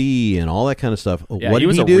wants to be and all that kind of stuff. Yeah, what he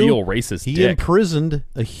was did he a do? real racist He dick. imprisoned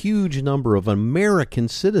a huge number of American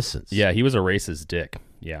citizens. Yeah, he was a racist dick.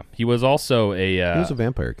 Yeah, he was also he was a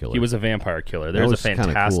vampire killer. He was a vampire killer. There's a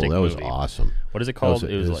fantastic cool. That was movie. Awesome. What is it called?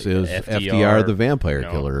 It was FDR the Vampire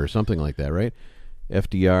Killer or something like that, right?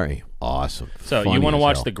 FDR, awesome. So Funny you want to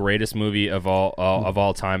watch hell. the greatest movie of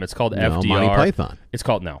all time? It's called FDR. Monty Python. It's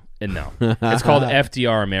called It's called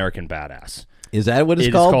FDR American Badass. Is that what it's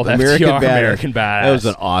It called? is called FDR American Badass. That was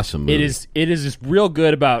an awesome movie. It is just real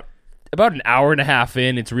good. About an hour and a half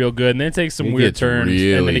in, it's real good, and then it takes some weird turns,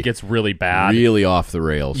 and then it gets really bad, really off the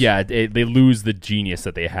rails. Yeah, they lose the genius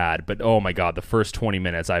that they had. But oh my god, the first 20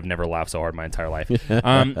 minutes, I've never laughed so hard in my entire life.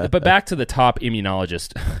 But back to the top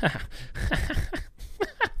immunologist.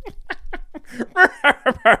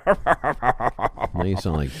 Now you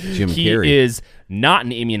sound like Jim Carrey. He is not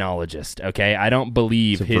an immunologist. Okay, I don't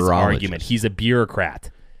believe his argument. He's a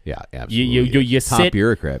bureaucrat. Yeah, absolutely. You top sit,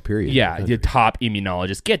 bureaucrat. Period. Yeah, the top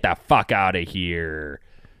immunologist. Get the fuck out of here.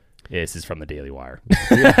 This is from the Daily Wire.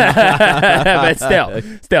 But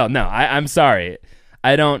still, no. I'm sorry.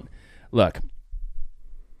 I don't look.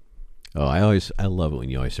 Oh, I love it when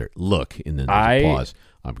you always start look and then there's a pause.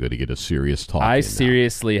 I'm going to get a serious talk. I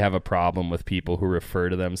seriously have a problem with people who refer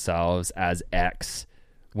to themselves as X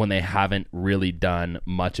when they haven't really done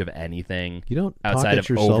much of anything. You don't outside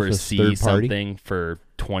of oversee something for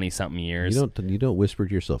 20-something years. You don't whisper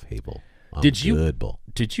to yourself, "Hey, Bull, I'm Did you good, Bull."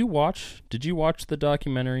 Did you watch the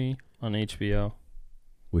documentary on HBO?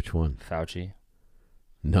 Which one? Fauci.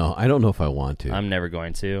 No, I don't know if I want to. I'm never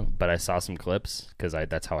going to, but I saw some clips because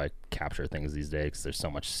that's how I capture things these days. Because there's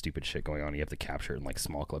so much stupid shit going on, you have to capture it in like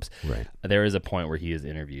small clips. Right. There is a point where he is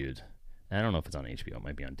interviewed. I don't know if it's on HBO. It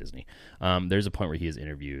might be on Disney. There's a point where he is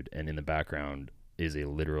interviewed, and in the background is a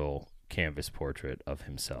literal canvas portrait of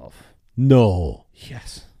himself. No.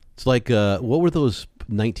 Yes. It's like what were those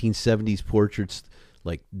 1970s portraits,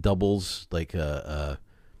 like doubles, like oh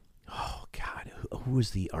God, who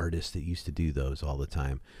was the artist that used to do those all the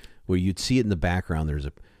time? Where you'd see it in the background. There's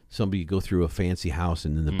somebody go through a fancy house,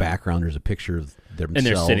 and in the background there's a picture of themselves, and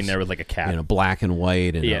they're sitting there with like a cat, black and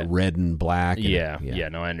white, and a red and black.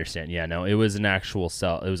 And no, I understand. Yeah, no, it was an actual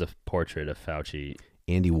it was a portrait of Fauci.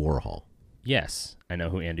 Andy Warhol. Yes, I know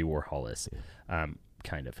who Andy Warhol is.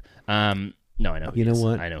 Kind of. No, I know who you he know is.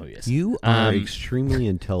 what? I know who he is. You are extremely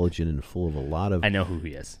intelligent and full of a lot of I know who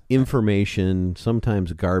he is. Information,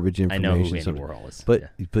 sometimes garbage information. I know who Andy Warhol is.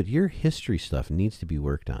 But your history stuff needs to be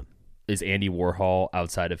worked on. Is Andy Warhol,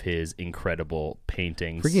 outside of his incredible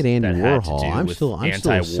paintings, forget Andy that Warhol. Had to do with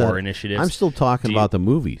anti-war initiatives? I'm still talking about the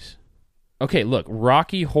movies. Okay, look,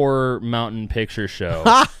 Rocky Horror Mountain Picture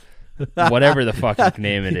Show. Whatever the fucking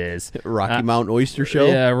name it is. Rocky Mountain Oyster Show?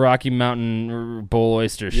 Yeah, Rocky Mountain Bull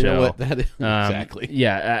Oyster Show. You know what that is? Exactly.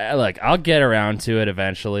 Yeah, look, I'll get around to it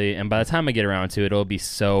eventually, and by the time I get around to it, it'll be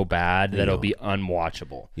so bad that it'll be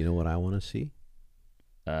unwatchable. You know what I want to see?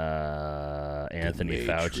 Anthony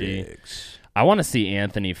Fauci. I want to see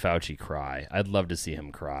Anthony Fauci cry. I'd love to see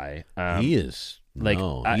him cry. He is... Like,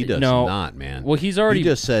 he does not, man. Well, he's already... He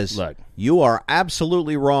just says, look, you are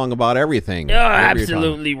absolutely wrong about everything. You're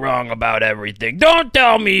absolutely wrong about everything. Don't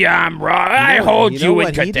tell me I'm wrong. I hold you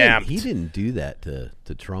in contempt. He didn't do that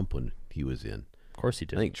to Trump when he was in. Of course he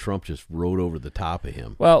did. I think Trump just rode over the top of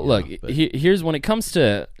him. Well, look, here's when it comes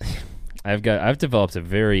to... I've developed a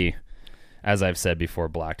very, as I've said before,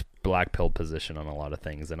 black pill position on a lot of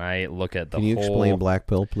things, and I look at the whole... Can you explain black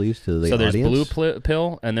pill, please, to the audience? So there's blue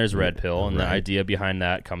pill and there's red pill, and the idea behind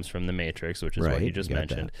that comes from the Matrix, which is what you just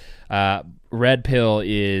mentioned. Red pill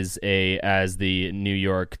is as the New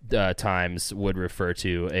York Times would refer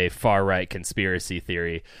to, a far-right conspiracy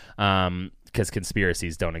theory, because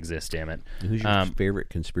conspiracies don't exist, damn it. Who's your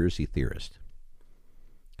favorite conspiracy theorist?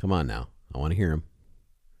 Come on now. I want to hear him.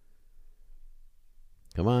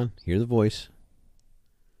 Come on, hear the voice.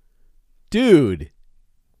 Dude.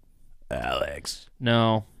 Alex.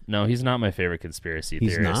 No, he's not my favorite conspiracy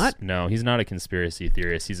theorist. He's not? No, he's not a conspiracy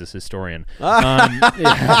theorist. He's a historian. Yeah,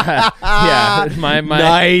 my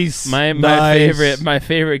nice. My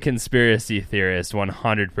favorite conspiracy theorist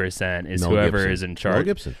 100% is Mel whoever Gibson. is in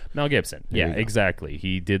charge. Mel Gibson. Yeah, you go. exactly.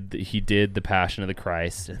 He did the Passion of the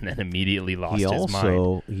Christ and then immediately lost his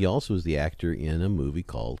mind. He also was the actor in a movie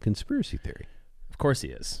called Conspiracy Theory. Of course he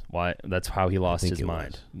is. Why? That's how he lost his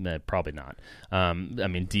mind. Was. Probably not. I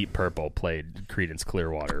mean, Deep Purple played Creedence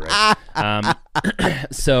Clearwater, right?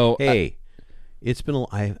 So hey, it's been.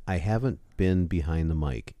 I haven't been behind the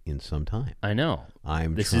mic in some time. I know.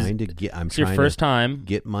 I'm It's trying your first time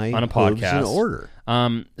get my on a hooves podcast in order.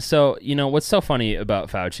 So what's so funny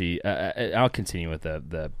about Fauci? I'll continue with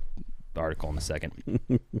the article in a second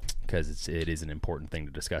because it is an important thing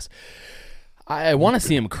to discuss. I want to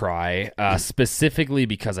see him cry, specifically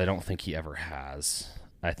because I don't think he ever has.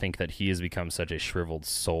 I think that he has become such a shriveled,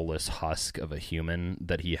 soulless husk of a human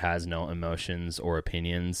that he has no emotions or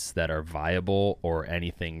opinions that are viable or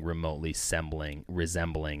anything remotely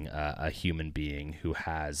resembling a human being who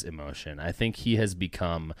has emotion. I think he has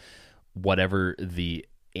become whatever the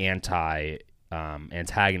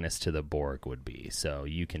antagonist to the Borg would be. So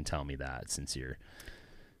you can tell me that since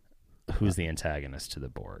who's the antagonist to the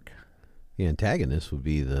Borg? The antagonist would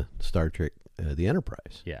be the Star Trek, the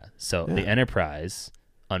Enterprise. Yeah. So the Enterprise,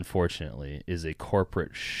 unfortunately, is a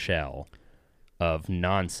corporate shell of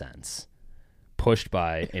nonsense pushed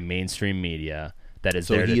by a mainstream media that is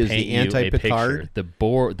there to paint you a picture.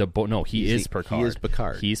 No, he is Picard. He is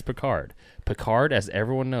Picard. He's Picard. Picard, as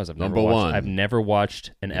everyone knows, I've Number one. never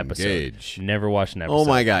watched an episode. Engage. Never watched an episode. Oh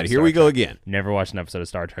my God! Here we go again. Never watched an episode of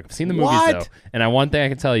Star Trek. I've seen the movies What? though, and one thing I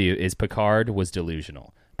can tell you is Picard was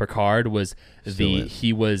delusional. Picard was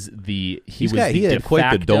he was the He had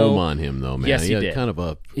quite the dome on him though, man. Yes, he had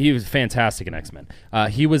did. He was fantastic in X-Men.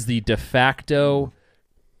 He was the de facto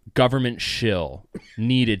government shill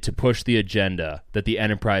needed to push the agenda that the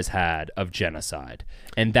Enterprise had of genocide,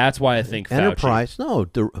 and that's why I think Enterprise.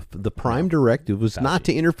 The Prime Directive was not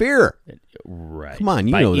to interfere. Right. Come on,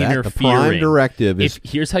 you know that the Prime Directive is.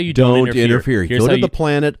 Here's how you don't interfere. Go to the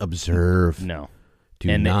planet, observe. No.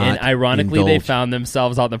 And ironically, they found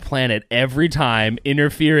themselves on the planet every time,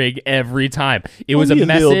 interfering every time. It was a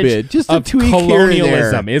message just of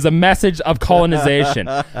colonialism. It was a message of colonization.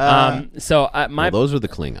 Those are the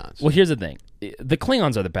Klingons. Well, here's the thing: the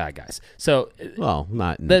Klingons are the bad guys. So,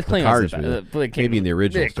 not in the Picard's Klingons. Maybe in the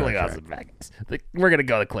original the Star Klingons Trek. are the bad guys. We're gonna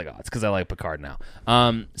go the Klingons because I like Picard now.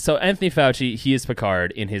 So Anthony Fauci, he is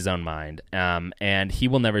Picard in his own mind, and he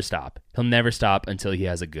will never stop. He'll never stop until he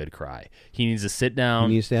has a good cry. He needs to sit down.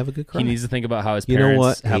 He needs to have a good cry. He needs to think about how his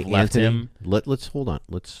parents have left Anthony, him. Let's hold on.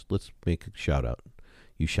 Let's make a shout out.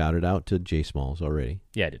 You shouted out to J Smalls already.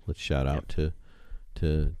 Yeah, I did. Let's shout out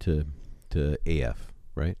to AF,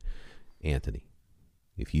 right? Anthony,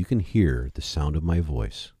 if you can hear the sound of my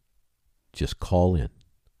voice, just call in.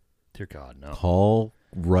 Dear God, no. Call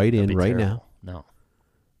right in right now. No.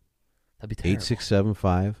 That'd be terrible.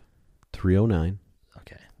 8675-309.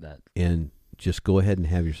 Okay. And just go ahead and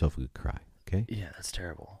have yourself a good cry, okay? Yeah, that's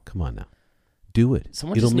terrible. Come on now. Do it.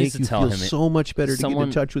 Someone It'll just make needs to you tell feel him so much better to get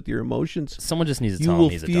in touch with your emotions. Someone just needs to You tell will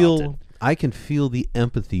him he's feel. adopted. I can feel the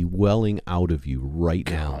empathy welling out of you right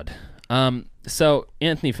now. So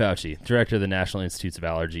Anthony Fauci, director of the National Institutes of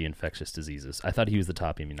Allergy and Infectious Diseases, I thought he was the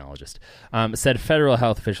top immunologist, said federal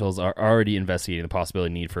health officials are already investigating the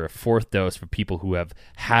possibility need for a fourth dose for people who have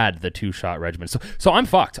had the 2-shot regimen. So I'm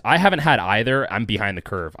fucked. I haven't had either. I'm behind the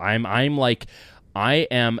curve. I'm a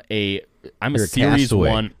Series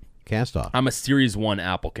 1 Cast off. I'm a Series 1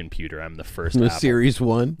 Apple computer. I'm the first a Apple. Series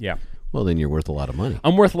 1? Yeah. Well, then you're worth a lot of money.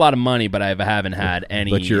 I'm worth a lot of money, but I haven't had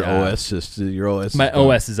any. But your OS is my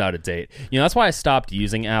OS is out of date. That's why I stopped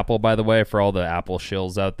using Apple. By the way, for all the Apple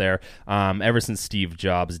shills out there, ever since Steve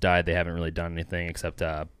Jobs died, they haven't really done anything except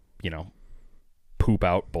poop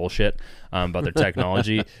out bullshit about their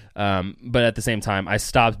technology. But at the same time, I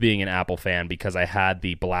stopped being an Apple fan because I had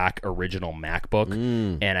the black original MacBook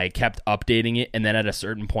and I kept updating it. And then at a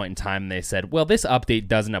certain point in time, they said, well, this update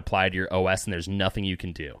doesn't apply to your OS and there's nothing you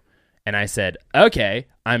can do. And I said, okay,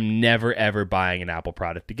 I'm never, ever buying an Apple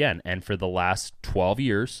product again. And for the last 12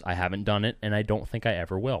 years, I haven't done it, and I don't think I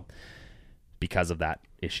ever will because of that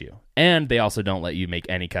issue. And they also don't let you make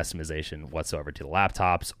any customization whatsoever to the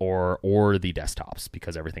laptops or the desktops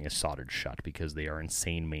because everything is soldered shut because they are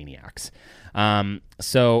insane maniacs.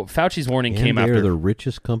 So Fauci's warning came after... they're the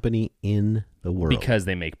richest company in the world. Because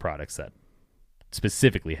they make products that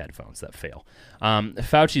specifically headphones that fail.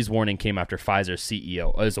 Fauci's warning came after Pfizer's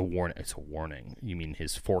CEO. It's a warning. It's a warning. You mean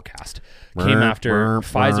his forecast came after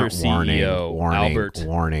Pfizer CEO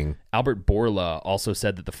Albert Bourla also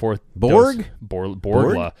said that the fourth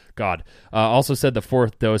Bourla also said the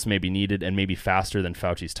fourth dose may be needed and may be faster than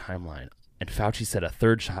Fauci's timeline. And Fauci said a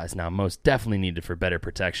third shot is now most definitely needed for better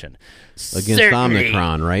protection. Against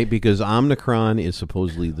Omicron, right? Because Omicron is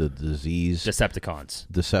supposedly the disease. Decepticons.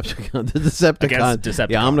 The Decepticon. Decepticon.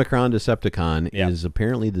 The Omicron Decepticon is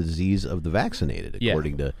apparently the disease of the vaccinated,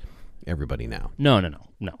 according to everybody now. No.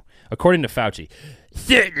 According to Fauci.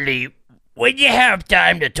 Certainly, when you have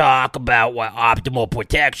time to talk about what optimal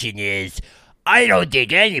protection is, I don't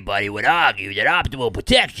think anybody would argue that optimal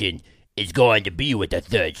protection is going to be with a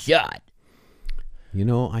third shot. You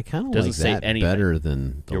know, I kind of like that better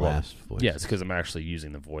than the last voice. Yeah, it's because I'm actually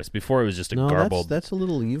using the voice. Before it was just a garbled. That's a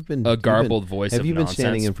little. Garbled voice. Have you been nonsense.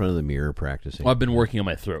 standing in front of the mirror practicing? Well, I've been working on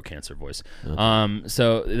my throat cancer voice. Okay.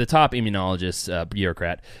 So the top immunologist,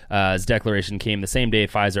 bureaucrat, his declaration came the same day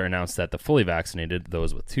Pfizer announced that the fully vaccinated,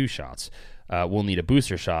 those with 2 shots, will need a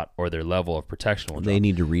booster shot or their level of protection will drop. They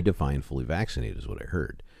need to redefine fully vaccinated, is what I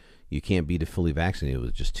heard. You can't be fully vaccinated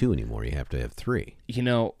with just 2 anymore. You have to have 3. You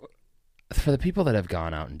know, for the people that have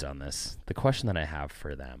gone out and done this, the question that I have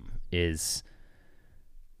for them is,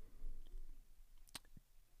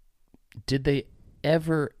 did they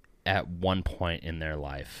ever at one point in their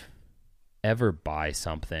life ever buy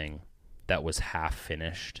something that was half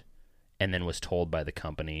finished and then was told by the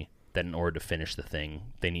company that in order to finish the thing,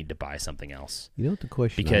 they need to buy something else? You know what the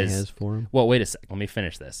question has for them? Well, wait a sec. Let me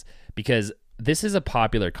finish this. Because this is a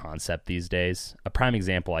popular concept these days. A prime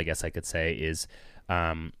example, I guess I could say, is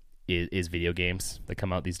video games that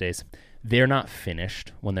come out these days. They're not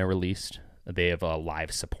finished when they're released. They have a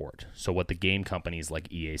live support. So what the game companies like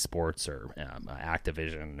EA Sports or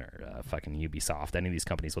Activision or fucking Ubisoft, any of these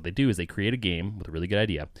companies, what they do is they create a game with a really good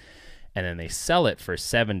idea, and then they sell it for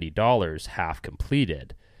 $70 half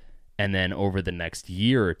completed, and then over the next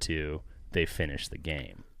year or two, they finish the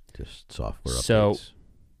game. Just software updates. So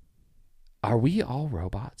are we all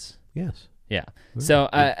robots? Yes. Yeah. So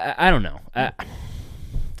I don't know.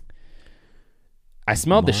 I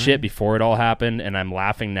smelled the shit before it all happened, and I'm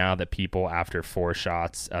laughing now that people after 4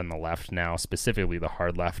 shots on the left now, specifically the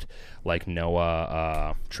hard left, like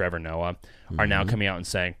Trevor Noah, are now coming out and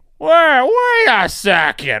saying, wait a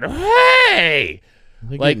second, hey!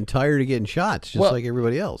 They're getting tired of getting shots, just like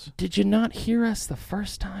everybody else. Did you not hear us the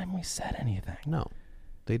first time we said anything? No,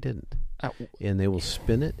 they didn't. And they will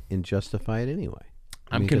spin it and justify it anyway.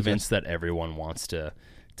 I'm convinced that everyone wants to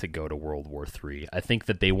go to World War III. I think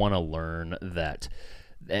that they want to learn that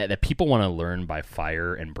people want to learn by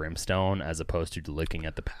fire and brimstone as opposed to looking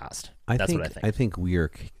at the past. That's what I think. I think we are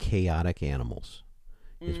chaotic animals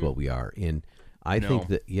is what we are. And I think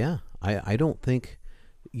that, I don't think,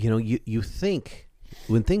 you think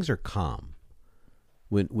when things are calm,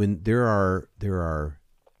 when there are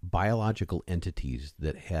biological entities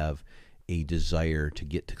that have a desire to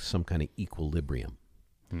get to some kind of equilibrium,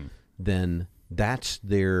 then that's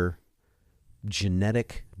their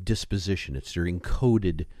genetic disposition. It's their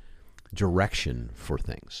encoded direction for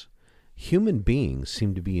things. Human beings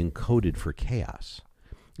seem to be encoded for chaos,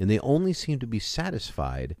 and they only seem to be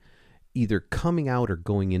satisfied either coming out or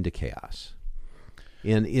going into chaos.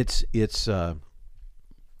 And it's I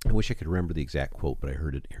wish I could remember the exact quote, but I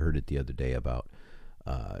heard it the other day about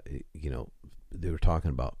they were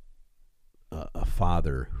talking about a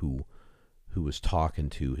father who was talking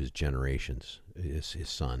to his generations, his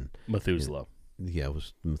son. Methuselah. It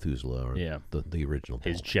was Methuselah, or the original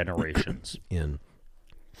Paul. His generations. And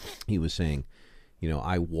he was saying,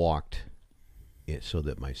 I walked it so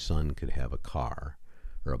that my son could have a car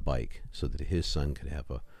or a bike, so that his son could have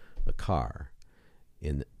a car.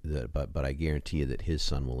 But I guarantee you that his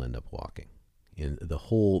son will end up walking. And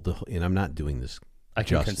and I'm not doing this I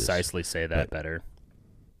can justice, concisely say that better.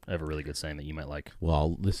 I have a really good saying that you might like. Well,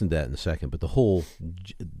 I'll listen to that in a second. But the whole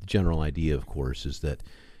general idea, of course, is that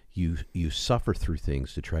you suffer through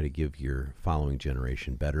things to try to give your following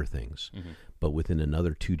generation better things. Mm-hmm. But within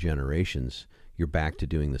another 2 generations, you're back to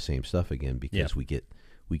doing the same stuff again because we get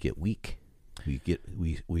weak.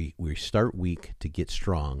 We start weak to get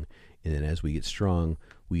strong, and then as we get strong,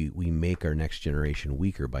 we make our next generation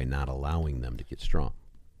weaker by not allowing them to get strong.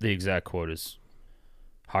 The exact quote is,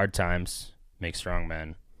 "Hard times make strong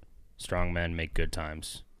men. Strong men make good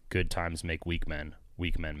times. Good times make weak men.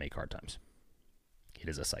 Weak men make hard times." It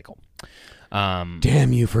is a cycle.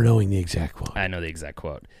 Damn you for knowing the exact quote. I know the exact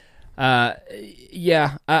quote. I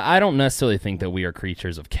don't necessarily think that we are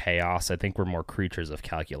creatures of chaos. I think we're more creatures of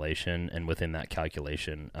calculation, and within that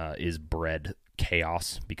calculation is bred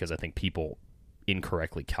chaos because I think people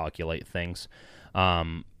incorrectly calculate things.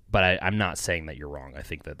 But I'm not saying that you're wrong. I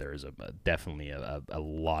think that there is definitely a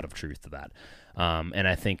lot of truth to that. And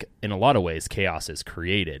I think in a lot of ways, chaos is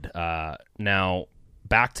created. Now,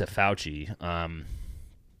 back to Fauci,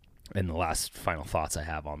 and the last final thoughts I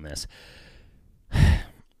have on this.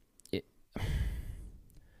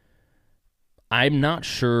 I'm not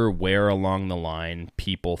sure where along the line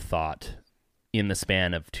people thought in the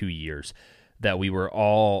span of 2 years that we were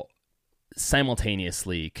all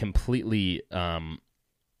simultaneously completely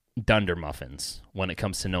Dunder muffins when it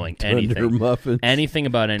comes to knowing anything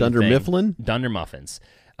about anything. Dunder Mifflin? Dunder muffins.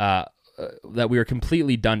 That we were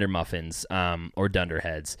completely Dunder muffins or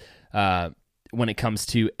dunderheads when it comes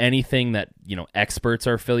to anything that experts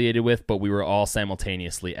are affiliated with, but we were all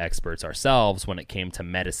simultaneously experts ourselves when it came to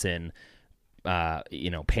medicine,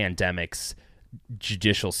 pandemics,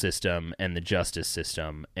 judicial system, and the justice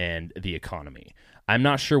system, and the economy. I'm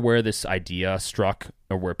not sure where this idea struck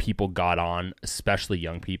or where people got on, especially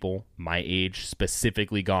young people my age,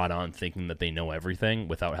 specifically got on thinking that they know everything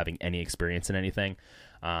without having any experience in anything.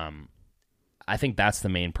 I think that's the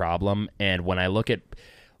main problem. And when I look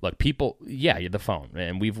people, you're the phone,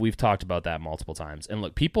 and we've talked about that multiple times. And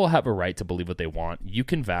look, people have a right to believe what they want. You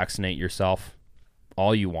can vaccinate yourself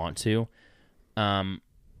all you want to.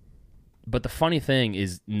 But the funny thing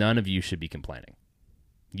is none of you should be complaining.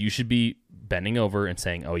 You should be bending over and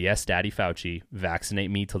saying, oh, yes, Daddy Fauci, vaccinate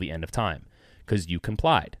me till the end of time, because you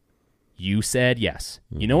complied. You said yes.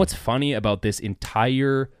 Mm-hmm. You know what's funny about this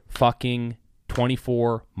entire fucking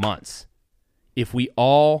 24 months? If we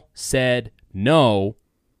all said no,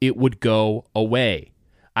 it would go away.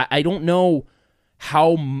 I don't know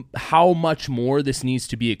how much more this needs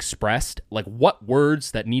to be expressed, like what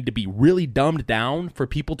words that need to be really dumbed down for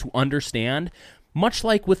people to understand. Much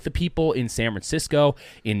like with the people in San Francisco,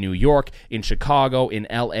 in New York, in Chicago, in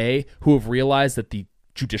LA, who have realized that the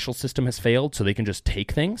judicial system has failed so they can just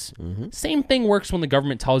take things. Mm-hmm. Same thing works when the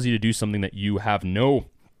government tells you to do something that you have no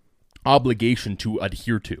obligation to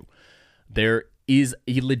adhere to. There is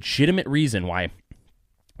a legitimate reason why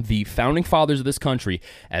the founding fathers of this country,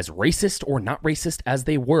 as racist or not racist as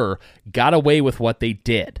they were, got away with what they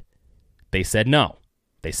did. They said no.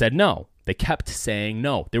 They said no. They kept saying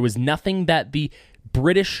no. There was nothing that the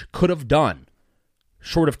British could have done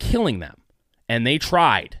short of killing them. And they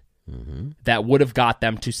tried. Mm-hmm. That would have got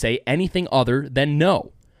them to say anything other than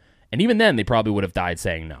no. And even then, they probably would have died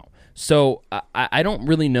saying no. So I don't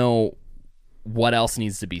really know what else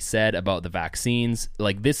needs to be said about the vaccines.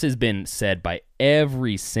 Like, this has been said by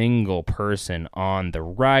every single person on the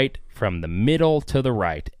right, from the middle to the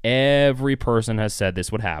right. Every person has said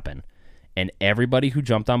this would happen. And everybody who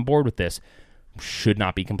jumped on board with this should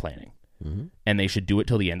not be complaining. Mm-hmm. And they should do it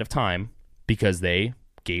till the end of time because they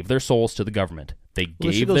gave their souls to the government. They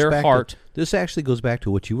gave their heart. This actually goes back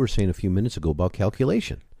to what you were saying a few minutes ago about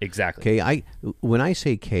calculation. Exactly. Okay, when I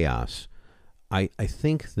say chaos, I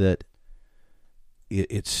think that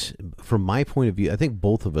it's, from my point of view, I think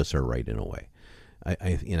both of us are right in a way.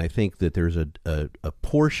 I think that there's a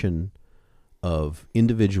portion of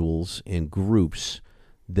individuals and groups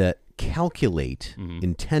that calculate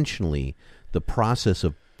intentionally the process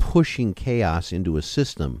of pushing chaos into a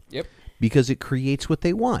system. Yep. Because it creates what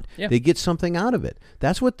they want. Yeah. They get something out of it.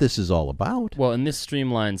 That's what this is all about. Well, and this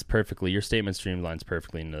streamlines perfectly. Your statement streamlines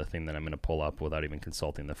perfectly into the thing that I'm going to pull up without even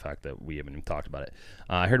consulting the fact that we haven't even talked about it.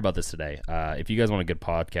 I heard about this today. If you guys want a good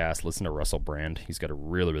podcast, listen to Russell Brand. He's got a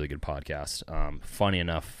really, really good podcast. Funny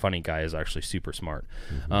enough, funny guy, is actually super smart.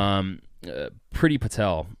 Mm-hmm. Priti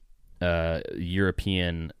Patel,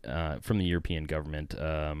 European, from the European government,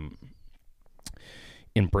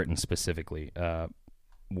 in Britain specifically,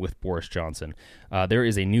 with Boris Johnson, there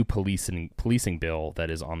is a new policing bill that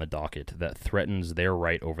is on the docket that threatens their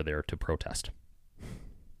right over there to protest.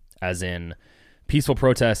 As in, peaceful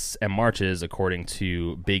protests and marches, according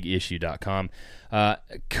to BigIssue.com,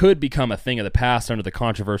 could become a thing of the past under the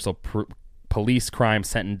controversial police crime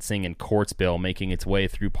sentencing and courts bill. Making its way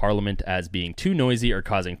through Parliament as being too noisy or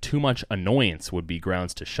causing too much annoyance would be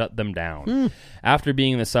grounds to shut them down. After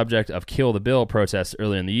being the subject of Kill the Bill protests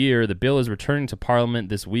earlier in the year, the bill is returning to Parliament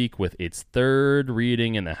this week with its third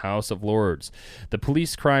reading in the House of Lords. The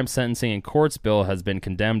police crime sentencing and courts bill has been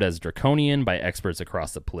condemned as draconian by experts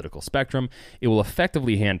across the political spectrum. It will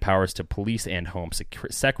effectively hand powers to Police and Home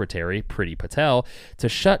Secretary Priti Patel to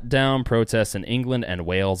shut down protests in England and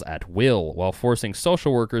Wales at will, while forcing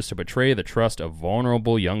social workers to betray the trust of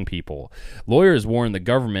vulnerable young people. Lawyers warn the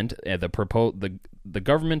government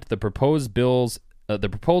the proposed bill's The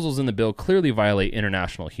proposals in the bill clearly violate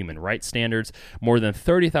international human rights standards. More than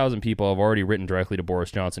 30,000 people have already written directly to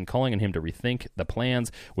Boris Johnson calling on him to rethink the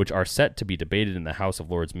plans, which are set to be debated in the House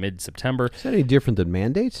of Lords mid-September. Is that any different than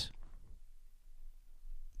mandates?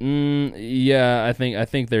 Yeah, I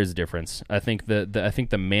think there's a difference. I think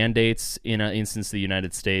the mandates in an instance of the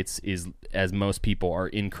United States is, as most people are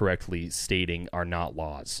incorrectly stating, are not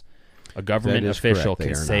laws. A government official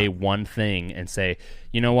can say one thing and say,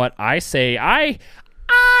 you know what, I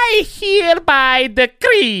hereby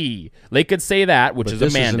decree. They could say that, which is a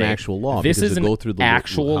mandate. This is an actual law. This is an go through the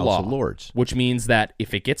actual House law, of Lords, which means that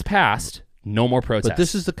if it gets passed, no more protests. But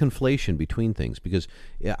this is the conflation between things, because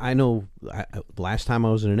I know last time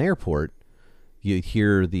I was in an airport, you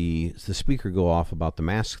hear the speaker go off about the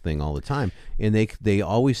mask thing all the time, and they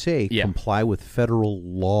always say comply with federal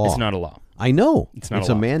law. It's not a law. I know. It's not it's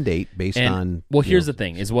a a law. mandate based on... Well, here's the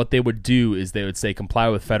thing, is what they would do is they would say comply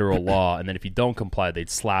with federal law, and then if you don't comply, they'd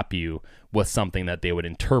slap you with something that they would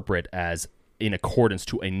interpret as in accordance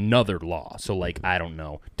to another law. So, like, I don't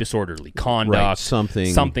know, disorderly conduct,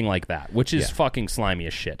 something like that, which is fucking slimy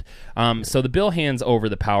as shit. So the bill hands over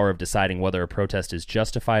the power of deciding whether a protest is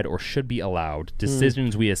justified or should be allowed,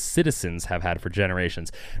 decisions we as citizens have had for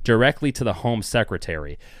generations, directly to the Home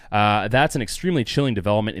Secretary. That's an extremely chilling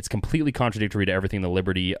development. It's completely contradictory to everything the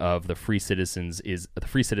liberty of the free citizen is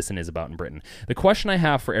about in Britain. The question I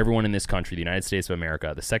have for everyone in this country, the United States of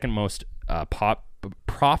America, the second most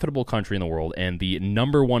profitable country in the world and the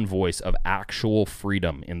number one voice of actual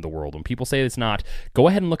freedom in the world. When people say it's not, go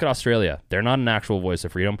ahead and look at Australia. They're not an actual voice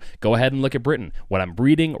of freedom. Go ahead and look at Britain. What I'm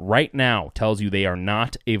reading right now tells you they are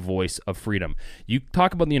not a voice of freedom. You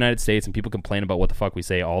talk about the United States and people complain about what the fuck we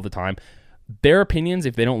say all the time. Their opinions,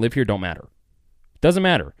 if they don't live here, don't matter. Doesn't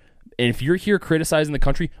matter. And if you're here criticizing the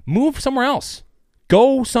country, move somewhere else.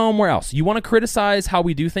 Go somewhere else. You want to criticize how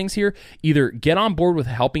we do things here? Either get on board with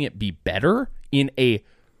helping it be better in a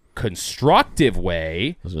constructive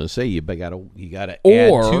way. I was going to say, you got to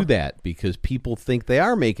add to that, because people think they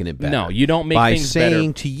are making it better. No, you don't make things better. By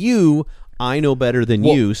saying to you, I know better than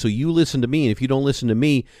you, so you listen to me, and if you don't listen to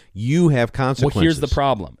me, you have consequences. Well, here's the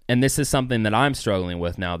problem, and this is something that I'm struggling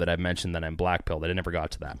with now that I've mentioned that I'm black-pilled. I never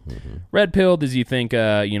got to that. Red-pilled is you think,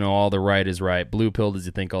 all the right is right. Blue-pilled is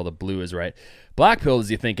you think all the blue is right. Black-pilled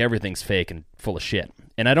is you think everything's fake and full of shit.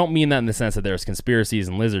 And I don't mean that in the sense that there's conspiracies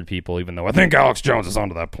and lizard people, even though I think Alex Jones is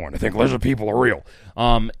onto that point. I think lizard people are real.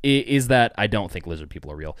 Is that I don't think lizard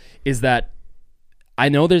people are real. Is that I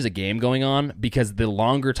know there's a game going on, because the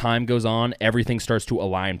longer time goes on, everything starts to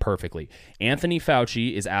align perfectly. Anthony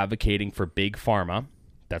Fauci is advocating for big pharma.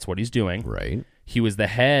 That's what he's doing. Right. He was the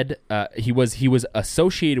head. He was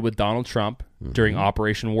associated with Donald Trump during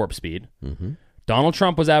Operation Warp Speed. Donald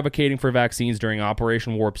Trump was advocating for vaccines during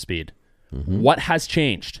Operation Warp Speed. What has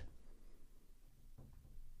changed?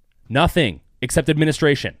 Nothing, except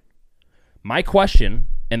administration. My question,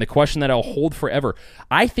 and the question that I'll hold forever,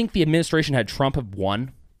 I think the administration, had Trump have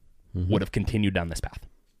won, would have continued down this path.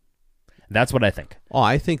 That's what I think. Oh,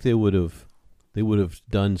 I think they would have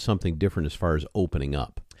done something different as far as opening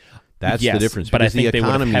up. That's the difference. But I think they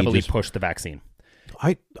would have heavily pushed the vaccine.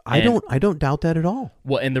 I don't doubt that at all.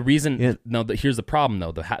 Well, and the reason, here's the problem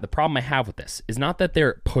though. The problem I have with this is not that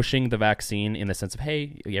they're pushing the vaccine in the sense of,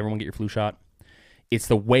 hey, everyone get your flu shot. It's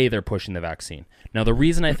the way they're pushing the vaccine. Now, the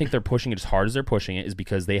reason I think they're pushing it as hard as they're pushing it is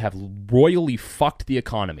because they have royally fucked the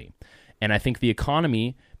economy. And I think the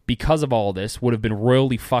economy, because of all this, would have been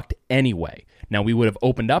royally fucked anyway. Now, we would have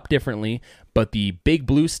opened up differently, but the big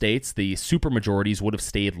blue states, the supermajorities, would have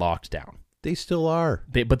stayed locked down. They still are.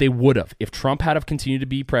 But they would have. If Trump had have continued to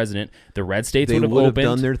be president, the red states would have opened. They would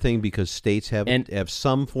have done their thing, because states have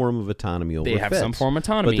some form of autonomy over They have feds. some form of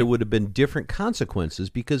autonomy. But there would have been different consequences,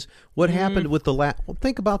 because what happened with the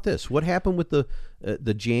think about this. What happened with the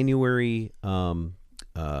January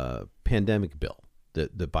pandemic bill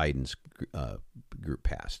that Biden's group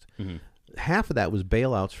passed? Half of that was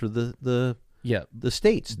bailouts for the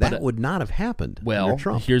states. That would not have happened under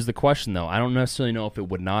Trump. Here's the question, though. I don't necessarily know if it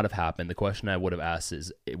would not have happened. The question I would have asked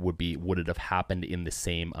is, would it have happened in the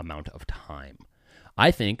same amount of time?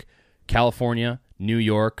 I think California, New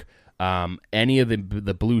York, any of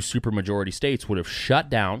the blue supermajority states would have shut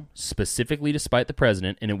down, specifically to spite the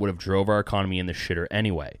president, and it would have drove our economy in the shitter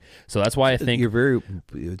anyway. So that's why I think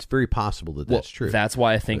it's very possible that's true. That's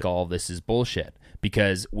why I think all of this is bullshit.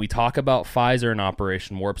 Because we talk about Pfizer and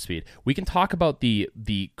Operation Warp Speed. We can talk about the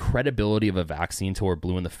credibility of a vaccine till we're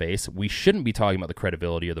blue in the face. We shouldn't be talking about the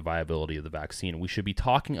credibility or the viability of the vaccine. We should be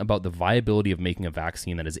talking about the viability of making a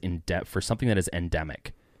vaccine that is for something that is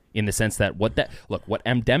endemic. In the sense that what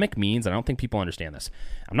endemic means, and I don't think people understand this.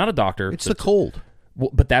 I'm not a doctor. It's the cold. Well,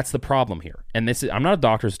 but that's the problem here. And I'm not a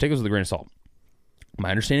doctor, so take this with a grain of salt. My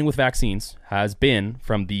understanding with vaccines has been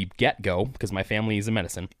from the get-go, because my family is in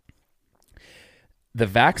medicine, the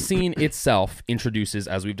vaccine itself introduces,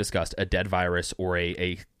 as we've discussed, a dead virus or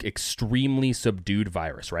a extremely subdued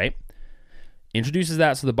virus, right? Introduces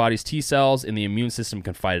that so the body's T cells and the immune system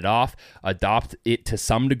can fight it off, adopt it to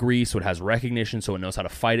some degree so it has recognition, so it knows how to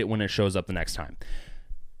fight it when it shows up the next time.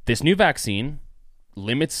 This new vaccine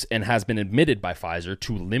limits and has been admitted by Pfizer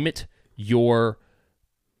to limit your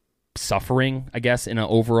suffering, I guess, in an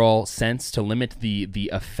overall sense, to limit the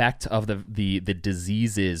effect of the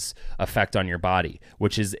disease's effect on your body,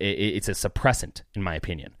 which is it's a suppressant, in my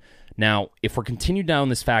opinion. Now, if we're continuing down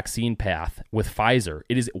this vaccine path with Pfizer,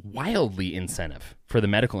 it is wildly incentive for the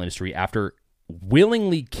medical industry after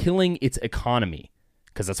willingly killing its economy,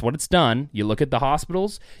 because that's what it's done. You look at the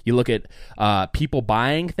hospitals, you look at people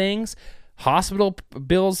buying things. Hospital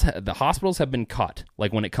bills, the hospitals have been cut.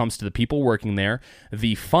 Like when it comes to the people working there,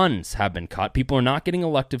 the funds have been cut. People are not getting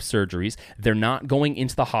elective surgeries. They're not going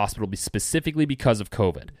into the hospital specifically because of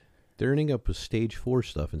COVID. They're ending up with stage 4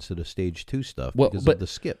 stuff instead of stage 2 stuff because of the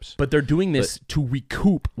skips. But they're doing this to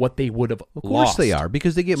recoup what they would have lost. Of course they are,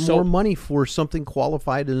 because they get more money for something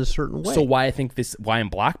qualified in a certain way. So why I'm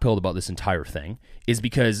blackpilled about this entire thing is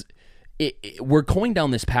because we're going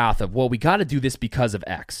down this path of, well, we got to do this because of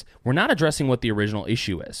X. We're not addressing what the original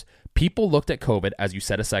issue is. People looked at COVID, as you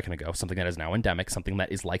said a second ago, something that is now endemic, something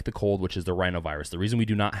that is like the cold, which is the rhinovirus. The reason we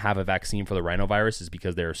do not have a vaccine for the rhinovirus is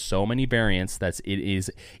because there are so many variants that it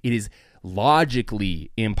is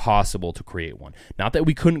logically impossible to create one. Not that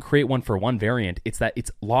we couldn't create one for one variant, it's that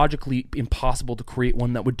it's logically impossible to create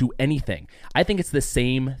one that would do anything. I think it's the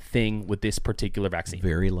same thing with this particular vaccine.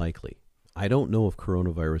 Very likely. I don't know if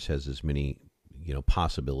coronavirus has as many,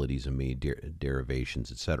 possibilities and many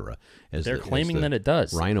derivations, etc. as they're claiming that it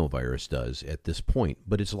does. Rhinovirus does at this point,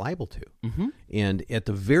 but it's liable to. Mm-hmm. And at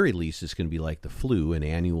the very least, it's going to be like the flu, an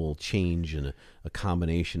annual change and a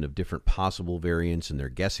combination of different possible variants, and they're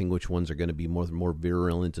guessing which ones are going to be more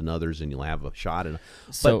virulent than others, and you'll have a shot.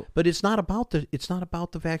 But it's not about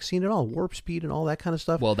the vaccine at all. Warp speed and all that kind of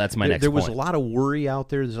stuff. Well, that's my next point. There was a lot of worry out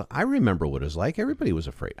there. I remember what it was like. Everybody was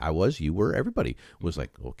afraid. You were. Everybody was like,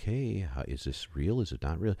 okay, is this real? Is it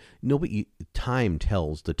not real? No, but time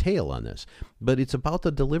tells the tale on this. But it's about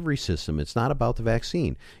the delivery system. It's not about the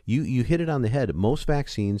vaccine. You hit it on the head. Most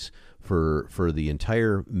vaccines for the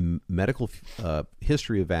entire medical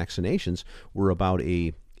history of vaccinations were about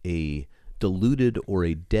a diluted or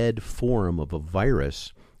a dead form of a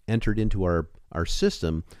virus entered into our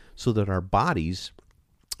system so that our body's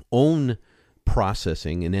own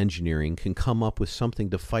processing and engineering can come up with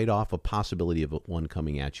something to fight off a possibility of one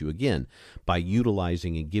coming at you again by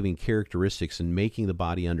utilizing and giving characteristics and making the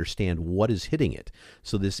body understand what is hitting it.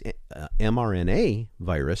 So this mRNA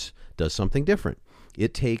virus does something different.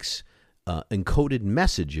 It takes encoded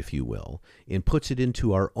message, if you will, and puts it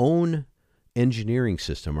into our own engineering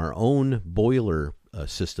system, our own boiler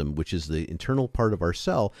system, which is the internal part of our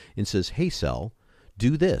cell, and says, hey, cell,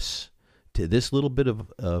 do this. This little bit of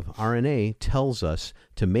RNA tells us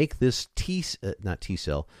to make this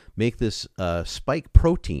make this spike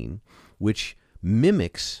protein, which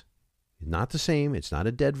mimics, not the same, it's not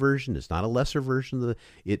a dead version, it's not a lesser version,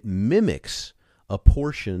 it mimics a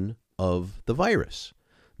portion of the virus.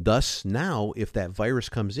 Thus, now, if that virus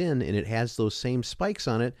comes in and it has those same spikes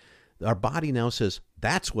on it, our body now says,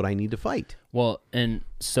 that's what I need to fight. Well, and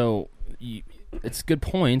so it's good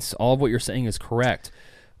points. All of what you're saying is correct.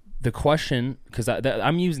 The question, because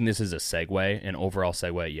I'm using this as a segue, an overall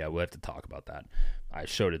segue. Yeah, we'll have to talk about that. I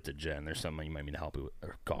showed it to Jen. There's something you might need to help me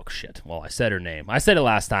with. Oh, shit. Well, I said her name. I said it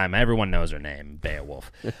last time. Everyone knows her name,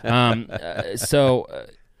 Beowulf.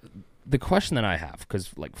 The question that I have, because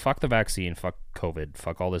fuck the vaccine, fuck COVID,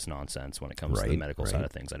 fuck all this nonsense when it comes to the medical side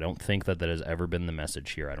of things. I don't think that has ever been the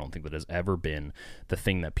message here. I don't think that has ever been the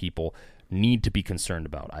thing that people need to be concerned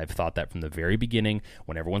about. I've thought that from the very beginning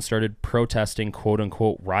when everyone started protesting,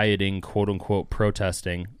 quote-unquote rioting, quote-unquote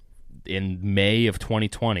protesting in May of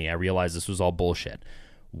 2020. I realized this was all bullshit.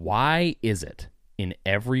 Why is it in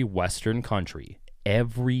every Western country,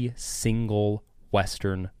 every single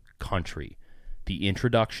Western country, the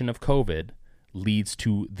introduction of COVID leads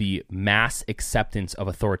to the mass acceptance of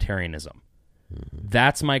authoritarianism? Mm-hmm.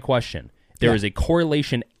 That's my question. There is a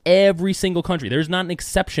correlation every single country. There's not an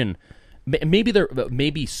exception.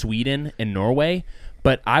 Maybe Sweden and Norway,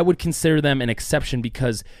 but I would consider them an exception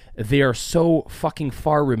because they are so fucking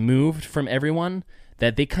far removed from everyone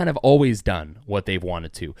that they kind of always done what they've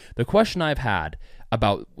wanted to. The question I've had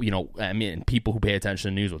about, people who pay attention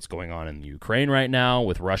to the news, what's going on in Ukraine right now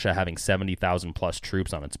with Russia having 70,000 plus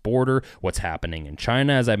troops on its border, what's happening in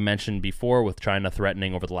China, as I mentioned before, with China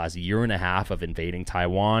threatening over the last year and a half of invading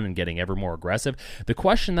Taiwan and getting ever more aggressive. The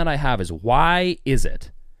question that I have is, why is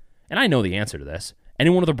it, and I know the answer to this,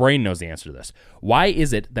 anyone with a brain knows the answer to this, why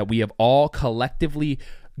is it that we have all collectively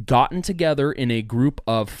gotten together in a group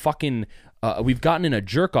of we've gotten in a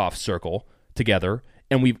jerk-off circle together,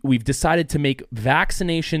 and we've decided to make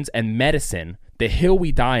vaccinations and medicine the hill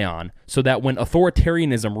we die on, so that when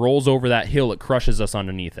authoritarianism rolls over that hill, it crushes us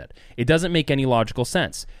underneath it. It doesn't make any logical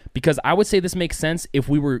sense, because I would say this makes sense if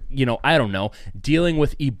we were, dealing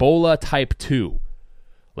with Ebola type 2.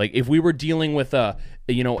 Like if we were dealing with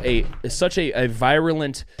such a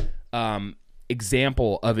virulent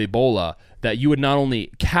example of Ebola that you would not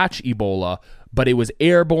only catch Ebola, but it was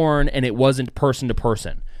airborne and it wasn't person to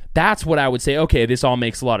person. That's what I would say, okay, this all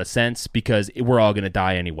makes a lot of sense because we're all going to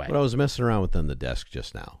die anyway. What I was messing around with on the desk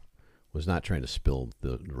just now was not trying to spill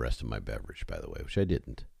the rest of my beverage, by the way, which I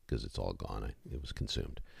didn't because it's all gone. It was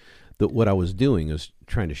consumed. What I was doing is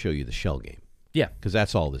trying to show you the shell game. Yeah. Because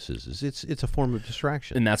that's all this is. It's a form of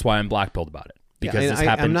distraction. And that's why I'm black-pilled about it. Because this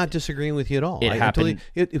happened. I'm not disagreeing with you at all. It happened.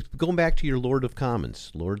 Going back to your Lords of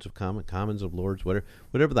Commons, Commons of Lords,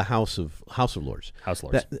 whatever the House of Lords. House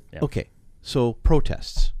Lords. Yeah. Okay, so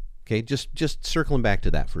protests. Okay, just circling back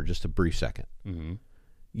to that for just a brief second. Mm-hmm.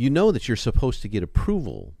 You know that you're supposed to get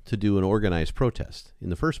approval to do an organized protest in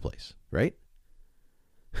the first place, right?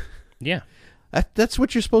 Yeah. That's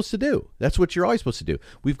what you're supposed to do. That's what you're always supposed to do.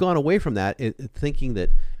 We've gone away from that, thinking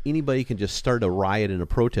that anybody can just start a riot and a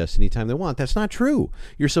protest anytime they want. That's not true.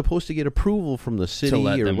 You're supposed to get approval from the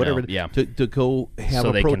city or whatever to go have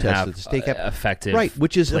a protest at the stake effective, right?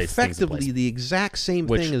 Which is effectively the exact same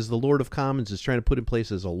thing as the Lord of Commons is trying to put in place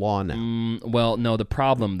as a law now. Well, no. The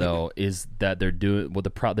problem though is that they're doing. Well,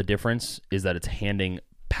 the difference is that it's handing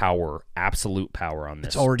power, absolute power on this.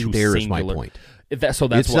 It's already there. Is my point. That's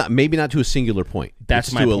maybe not to a singular point. That's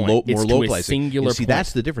it's my to point. More localized. Singular see, point.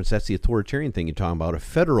 That's the difference. That's the authoritarian thing you're talking about. A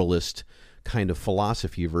federalist kind of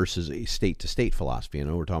philosophy versus a state-to-state philosophy. I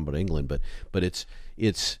know we're talking about England, but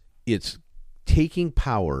it's taking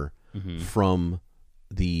power from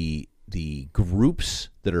the groups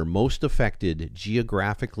that are most affected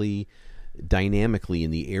geographically, dynamically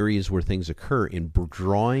in the areas where things occur, and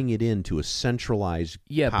drawing it into a centralized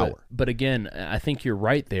power. But again, I think you're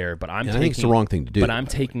right there. But I think it's the wrong thing to do. But I'm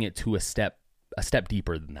taking it to a step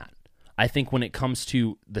deeper than that. I think when it comes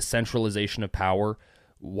to the centralization of power,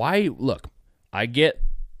 I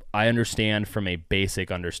understand from a basic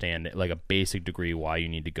degree why you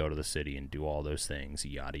need to go to the city and do all those things,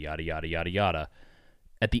 yada yada yada yada yada.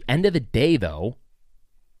 At the end of the day, though,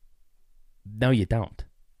 no, you don't.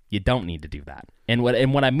 You don't need to do that. And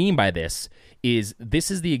what I mean by this is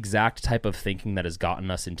the exact type of thinking that has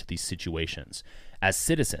gotten us into these situations as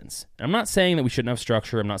citizens. And I'm not saying that we shouldn't have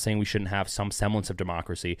structure. I'm not saying we shouldn't have some semblance of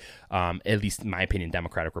democracy, at least in my opinion,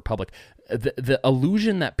 democratic republic. The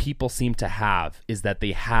illusion that people seem to have is that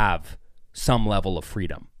they have some level of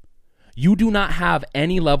freedom. You do not have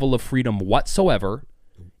any level of freedom whatsoever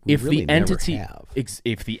if the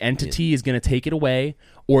entity is going to take it away,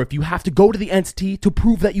 or if you have to go to the entity to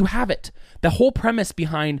prove that you have it. The whole premise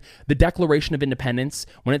behind the Declaration of Independence,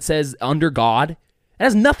 when it says under God, it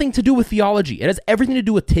has nothing to do with theology. It has everything to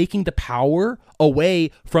do with taking the power away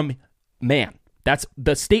from man. That's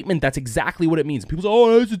the statement. That's exactly what it means. People say,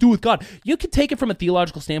 oh, it has to do with God. You can take it from a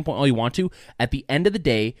theological standpoint all you want to. At the end of the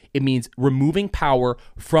day, it means removing power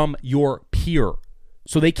from your peer,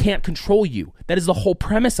 so they can't control you. That is the whole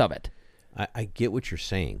premise of it. I get what you're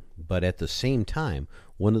saying, but at the same time,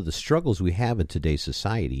 one of the struggles we have in today's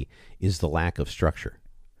society is the lack of structure.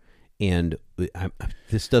 And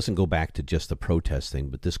this doesn't go back to just the protest thing,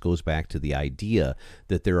 but this goes back to the idea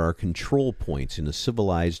that there are control points in a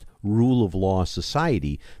civilized rule of law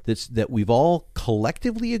society that we've all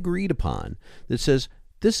collectively agreed upon that says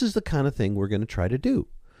this is the kind of thing we're going to try to do,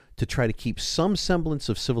 to try to keep some semblance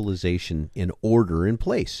of civilization and order in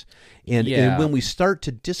place. And when we start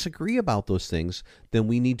to disagree about those things, then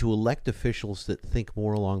we need to elect officials that think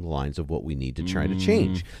more along the lines of what we need to try to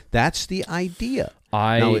change. That's the idea.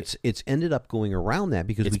 Now, it's ended up going around that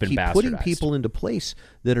because we keep putting people into place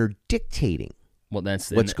that are dictating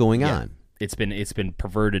what's going on. It's been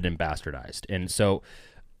perverted and bastardized. And so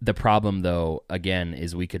the problem, though, again,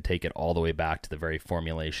 is we could take it all the way back to the very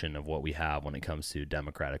formulation of what we have when it comes to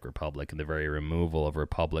democratic republic, and the very removal of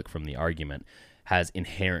republic from the argument has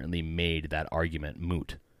inherently made that argument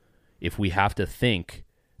moot. If we have to think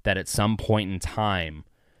that at some point in time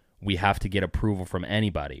we have to get approval from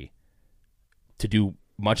anybody to do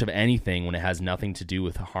much of anything when it has nothing to do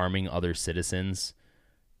with harming other citizens,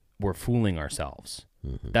 we're fooling ourselves.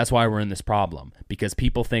 That's why we're in this problem, because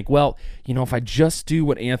people think, well, if I just do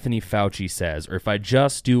what Anthony Fauci says, or if I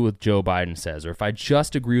just do what Joe Biden says, or if I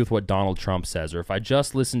just agree with what Donald Trump says, or if I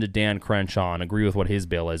just listen to Dan Crenshaw and agree with what his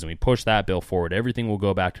bill is, and we push that bill forward, everything will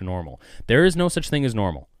go back to normal. There is no such thing as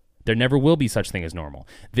normal. There never will be such thing as normal.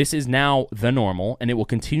 This is now the normal, and it will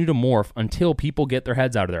continue to morph until people get their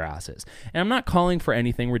heads out of their asses. And I'm not calling for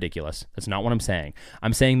anything ridiculous. That's not what I'm saying.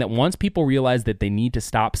 I'm saying that once people realize that they need to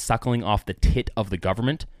stop suckling off the tit of the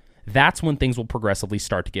government, that's when things will progressively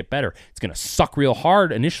start to get better. It's going to suck real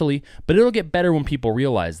hard initially, but it'll get better when people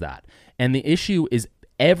realize that. And the issue is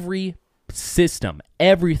every system,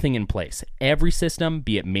 everything in place, every system,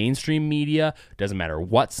 be it mainstream media, doesn't matter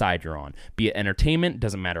what side you're on, be it entertainment,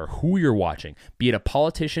 doesn't matter who you're watching, be it a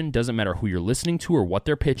politician, doesn't matter who you're listening to or what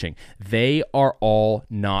they're pitching, they are all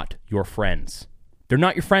not your friends. They're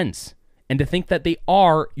not your friends. And to think that they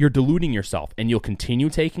are, you're deluding yourself, and you'll continue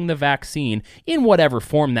taking the vaccine in whatever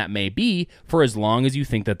form that may be for as long as you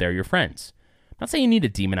think that they're your friends. I'm not saying you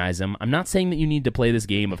need to demonize them. I'm not saying that you need to play this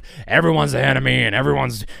game of everyone's the enemy and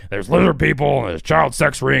there's lizard people and there's child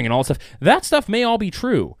sex ring and all stuff. That stuff may all be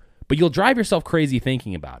true, but you'll drive yourself crazy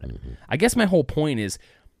thinking about it. I guess my whole point is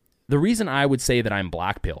the reason I would say that I'm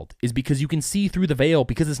black-pilled is because you can see through the veil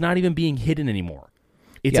because it's not even being hidden anymore.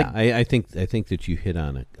 I think that you hit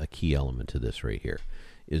on a key element to this right here,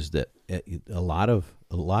 is that a lot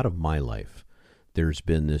of my life, there's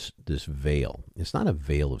been this veil. It's not a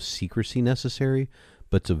veil of secrecy necessary,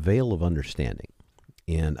 but it's a veil of understanding.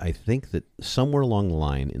 And I think that somewhere along the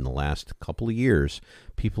line in the last couple of years,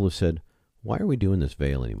 people have said, why are we doing this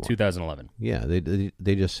veil anymore? 2011. Yeah,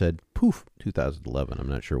 they just said, poof, 2011. I'm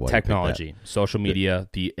not sure why. Technology, social media,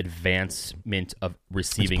 the advancement of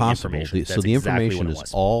receiving information. So the information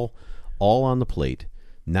is all on the plate.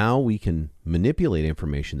 Now we can manipulate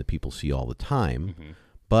information that people see all the time,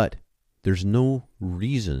 but there's no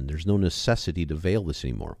reason, there's no necessity to veil this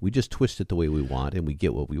anymore. We just twist it the way we want, and we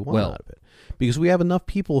get what we want out of it. Because we have enough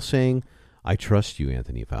people saying, I trust you,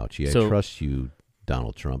 Anthony Fauci. I trust you,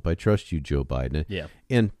 Donald Trump. I trust you, Joe Biden. Yeah.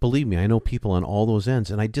 And believe me, I know people on all those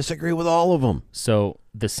ends, and I disagree with all of them. So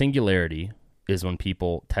the singularity is when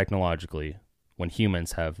people technologically, when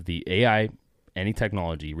humans have the AI, any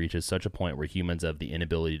technology reaches such a point where humans have the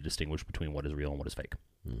inability to distinguish between what is real and what is fake.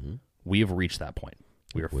 We have reached that point.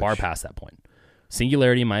 We are far past that point.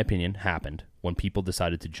 Singularity, in my opinion, happened when people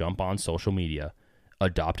decided to jump on social media,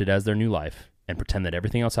 adopt it as their new life, and pretend that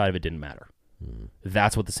everything outside of it didn't matter.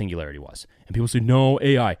 That's what the singularity was. And people say, no,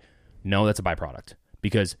 AI. No, that's a byproduct.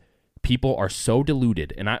 Because people are so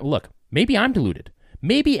deluded. And maybe I'm deluded.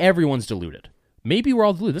 Maybe everyone's deluded. Maybe we're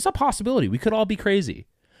all deluded. There's a possibility. We could all be crazy.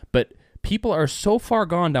 But people are so far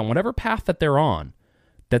gone down whatever path that they're on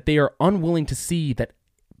that they are unwilling to see that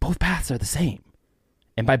both paths are the same.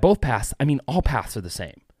 And by both paths, I mean all paths are the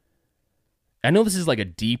same. I know this is like a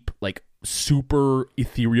deep, like super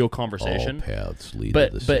ethereal conversation. All paths lead to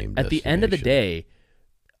the same But at the end of the day,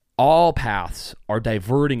 all paths are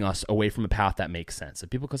diverting us away from a path that makes sense.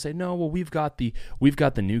 And people can say, no, well, we've got the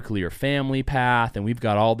nuclear family path, and we've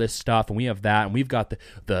got all this stuff, and we have that, and we've got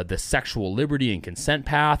the sexual liberty and consent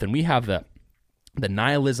path, and we have the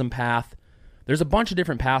nihilism path. There's a bunch of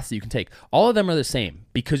different paths that you can take. All of them are the same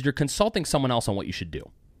because you're consulting someone else on what you should do.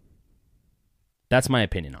 That's my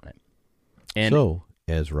opinion on it. And so,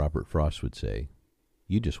 as Robert Frost would say,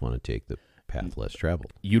 you just want to take the path less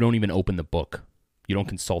traveled. You don't even open the book. You don't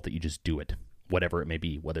consult it. You just do it, whatever it may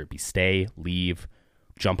be, whether it be stay, leave,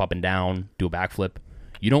 jump up and down, do a backflip.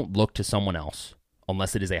 You don't look to someone else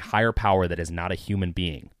unless it is a higher power that is not a human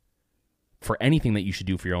being for anything that you should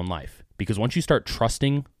do for your own life. Because once you start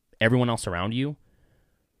trusting everyone else around you,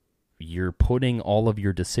 you're putting all of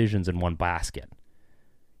your decisions in one basket.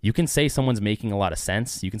 You can say someone's making a lot of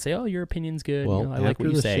sense. You can say, oh, your opinion's good. Well, I like what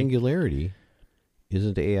you say. After the singularity,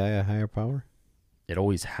 isn't AI a higher power? It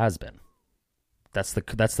always has been. That's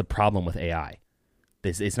the problem with AI.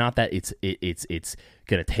 It's not that it's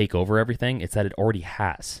going to take over everything. It's that it already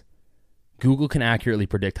has. Google can accurately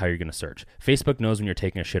predict how you're going to search. Facebook knows when you're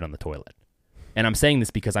taking a shit on the toilet. And I'm saying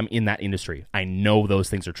this because I'm in that industry. I know those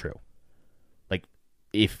things are true. Like,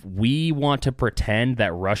 if we want to pretend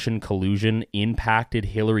that Russian collusion impacted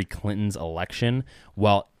Hillary Clinton's election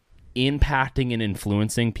while impacting and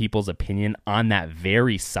influencing people's opinion on that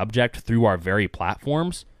very subject through our very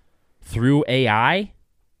platforms, through AI,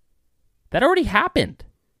 that already happened.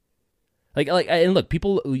 And look,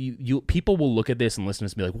 people will look at this and listen to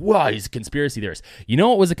this and be like, wow, he's a conspiracy theorist. You know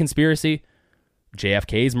what was a conspiracy?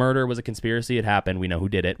 JFK's murder was a conspiracy. It happened. We know who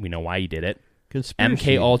did it. We know why he did it. Conspiracy.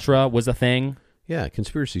 MK Ultra was a thing. Yeah,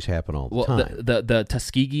 conspiracies happen all the time. The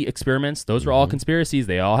Tuskegee experiments, those were all conspiracies.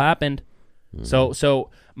 They all happened. So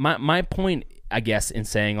my point, I guess, in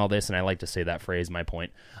saying all this, and I like to say that phrase, my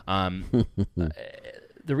point.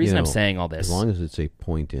 The reason I'm saying all this, as long as it's a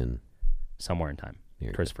point in somewhere in time.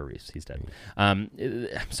 Christopher Reeves, he's dead.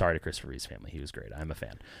 Sorry to Christopher Reeves' family. He was great. I'm a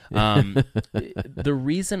fan. The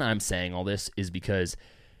reason I'm saying all this is because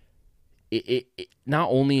it not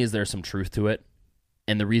only is there some truth to it,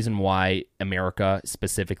 and the reason why America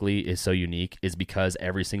specifically is so unique is because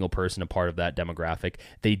every single person a part of that demographic,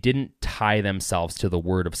 they didn't tie themselves to the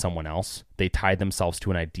word of someone else. They tied themselves to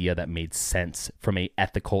an idea that made sense from an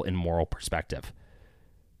ethical and moral perspective.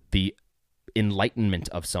 The enlightenment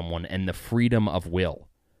of someone and the freedom of will.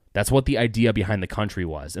 That's what the idea behind the country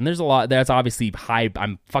was. And there's a lot that's obviously high.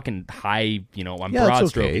 I'm fucking high, I'm broad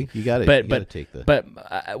stroking. You got to take the.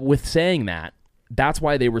 But with saying that, that's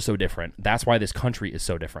why they were so different. That's why this country is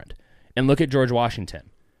so different. And look at George Washington.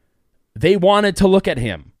 They wanted to look at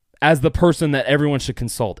him as the person that everyone should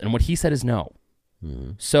consult. And what he said is no.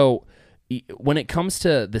 Mm-hmm. So when it comes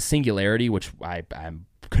to the singularity, which I'm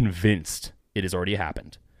convinced it has already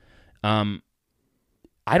happened, I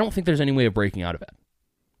don't think there's any way of breaking out of it.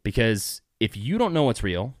 Because if you don't know what's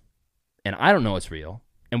real, and I don't know what's real,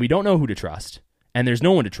 and we don't know who to trust, and there's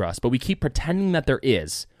no one to trust, but we keep pretending that there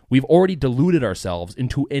is, we've already deluded ourselves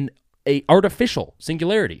into an artificial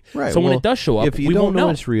singularity. Right. So when it does show up, if you we don't won't know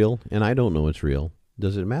know it's real, and I don't know it's real,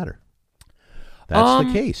 does it matter? That's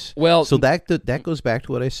the case. Well, so that goes back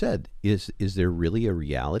to what I said. Is there really a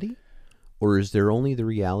reality, or is there only the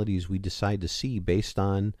realities we decide to see based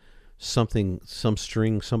on some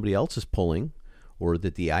string somebody else is pulling, or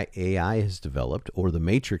that the AI has developed, or the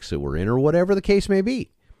matrix that we're in, or whatever the case may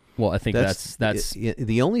be? Well, I think that's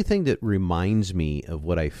the only thing that reminds me of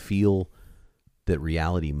what I feel that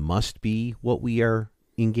reality must be what we are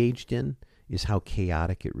engaged in is how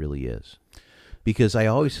chaotic it really is. Because I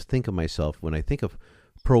always think of myself, when I think of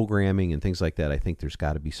programming and things like that, I think there's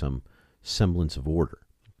got to be some semblance of order.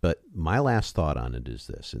 But my last thought on it is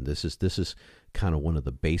this, and this is kind of one of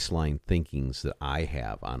the baseline thinkings that I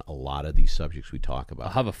have on a lot of these subjects we talk about.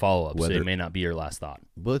 I'll have a follow-up, so it may not be your last thought.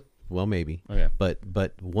 Well, maybe. Okay.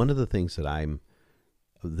 But one of the things that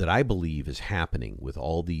I believe is happening with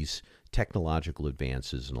all these technological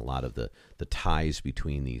advances and a lot of the ties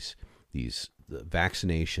between these the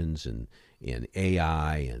vaccinations and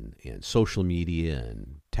AI and social media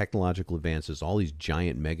and technological advances, all these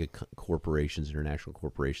giant mega corporations, international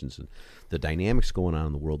corporations, and the dynamics going on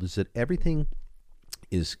in the world is that everything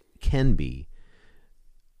can be.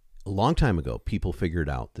 A long time ago, people figured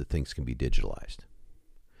out that things can be digitalized.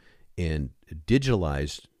 And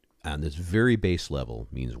digitalized on this very base level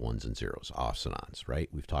means ones and zeros, offs and ons, right?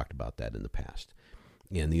 We've talked about that in the past.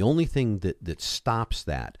 And the only thing that stops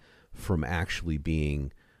that from actually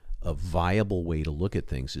being a viable way to look at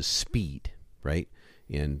things is speed, right?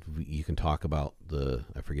 And you can talk about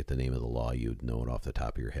I forget the name of the law, you'd know it off the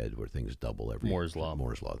top of your head, where things double every... Moore's Law.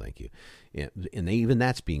 Moore's Law, thank you. And even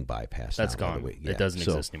that's being bypassed. That's now, gone. by the way. Yeah. It doesn't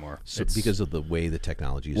exist anymore. So because of the way the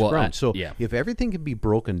technology has grown. If everything can be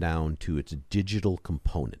broken down to its digital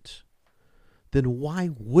components, then why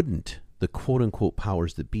wouldn't the quote-unquote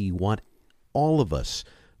powers that be want all of us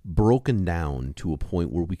broken down to a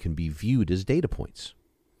point where we can be viewed as data points?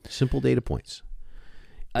 Simple data points.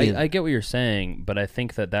 I get what you're saying, but I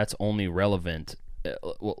think that's only relevant.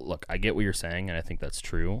 Well, look, I get what you're saying, and I think that's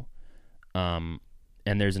true. And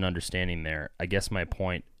there's an understanding there. I guess my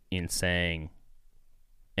point in saying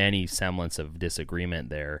any semblance of disagreement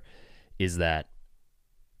there is that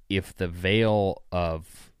if the veil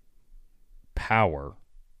of power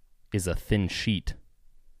is a thin sheet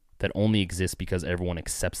that only exists because everyone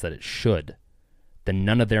accepts that it should, then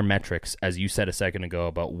none of their metrics, as you said a second ago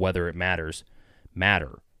about whether it matter.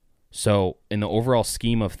 So in the overall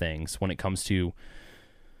scheme of things, when it comes to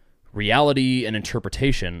reality and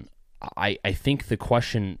interpretation, I think the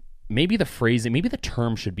question, maybe the phrasing, maybe the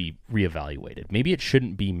term should be reevaluated. Maybe it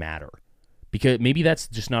shouldn't be matter, because maybe that's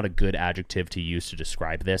just not a good adjective to use to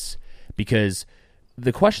describe this. Because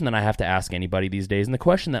the question that I have to ask anybody these days, and the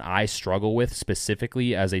question that I struggle with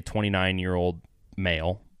specifically as a 29-year-old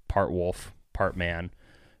male, part wolf, part man,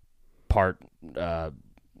 part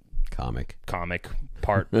comic,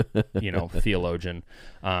 part theologian,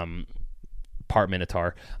 part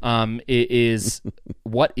minotaur, is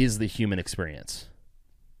what is the human experience?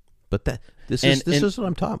 But this is what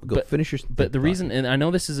I'm talking. Go finish your. But the reason, and I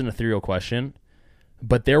know this is an ethereal question,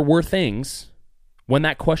 but there were things when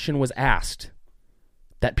that question was asked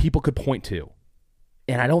that people could point to,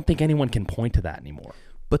 And I don't think anyone can point to that anymore.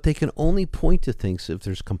 But they can only point to things if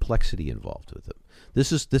there's complexity involved with them.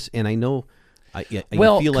 And I know I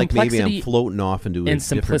feel like maybe I'm floating off into a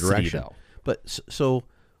different direction. Though. But so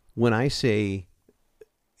when I say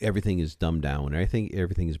everything is dumbed down, I think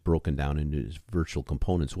everything is broken down into virtual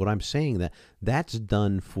components. What I'm saying that's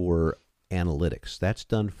done for analytics. That's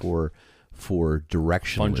done for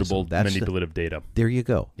directionalism. Fungible, manipulative data. There you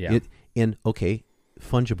go. Yeah.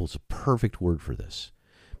 Fungible is a perfect word for this,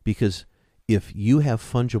 because if you have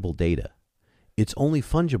fungible data, it's only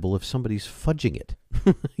fungible if somebody's fudging it.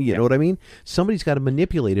 You know what I mean? Somebody's got to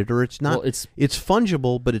manipulate it, or it's not. Well, it's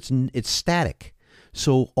fungible, but it's static.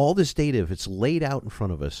 So all this data, if it's laid out in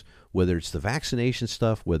front of us, whether it's the vaccination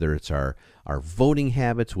stuff, whether it's our voting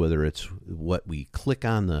habits, whether it's what we click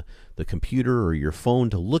on the computer or your phone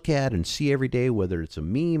to look at and see every day, whether it's a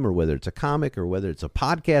meme or whether it's a comic or whether it's a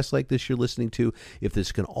podcast like this you're listening to, if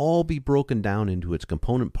this can all be broken down into its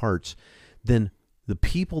component parts, then the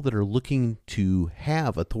people that are looking to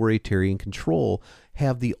have authoritarian control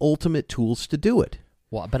have the ultimate tools to do it.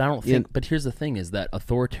 Well, but I don't think. But here's the thing: is that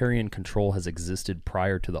authoritarian control has existed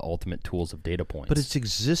prior to the ultimate tools of data points. But it's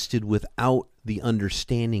existed without the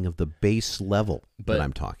understanding of the base level that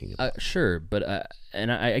I'm talking about. Sure, but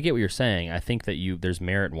and I get what you're saying. I think that there's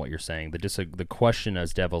merit in what you're saying. The question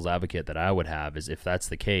as devil's advocate that I would have is, if that's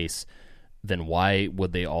the case, then why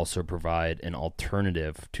would they also provide an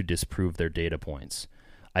alternative to disprove their data points?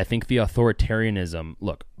 I think the authoritarianism.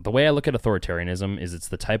 Look, the way I look at authoritarianism is it's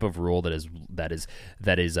the type of rule that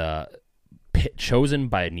is chosen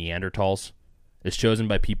by Neanderthals. It's chosen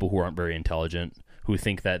by people who aren't very intelligent, who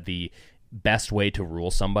think that the best way to rule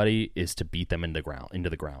somebody is to beat them into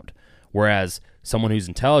the ground. Whereas someone who's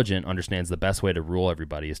intelligent understands the best way to rule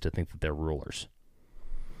everybody is to think that they're rulers.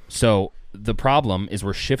 So the problem is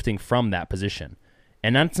we're shifting from that position,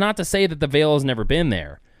 and that's not to say that the veil has never been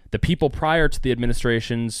there. The people prior to the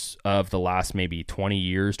administrations of the last maybe 20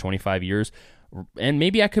 years, 25 years, and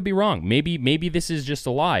maybe I could be wrong. Maybe this is just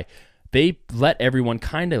a lie. They let everyone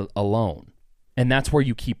kind of alone. And that's where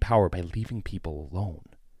you keep power, by leaving people alone.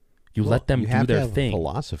 You let them do their thing. You have a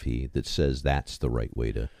philosophy that says that's the right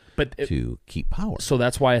way to keep power. So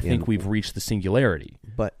that's why I think we've reached the singularity.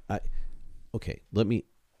 But let me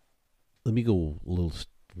go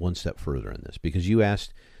one step further on this, because you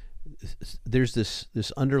asked. There's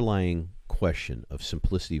this underlying question of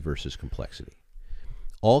simplicity versus complexity.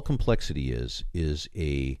 All complexity is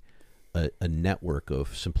a network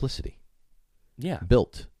of simplicity. Yeah.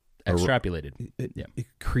 Built. Extrapolated.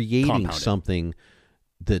 Creating Compounded. something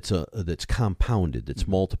that's compounded, that's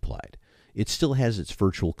multiplied. It still has its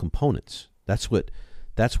virtual components. That's what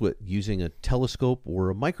using a telescope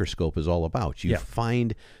or a microscope is all about. You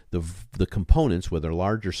find the components, whether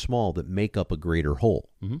large or small, that make up a greater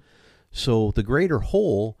whole. Mm-hmm. So the greater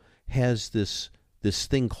whole has this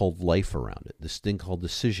thing called life around it, this thing called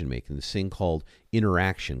decision making, this thing called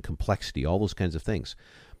interaction, complexity, all those kinds of things.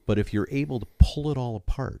 But if you're able to pull it all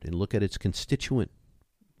apart and look at its constituent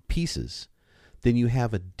pieces, then you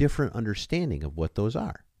have a different understanding of what those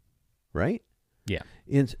are, right? Yeah.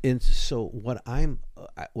 And so what I'm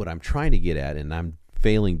trying to get at, and I'm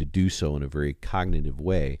failing to do so in a very cognitive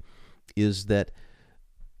way, is that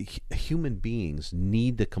human beings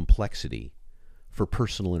need the complexity for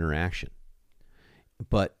personal interaction.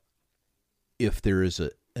 But if there is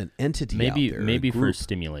an entity out there, maybe for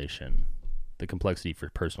stimulation, the complexity for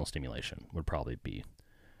personal stimulation would probably be.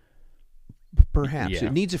 Perhaps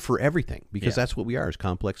it needs it for everything, because that's what we are as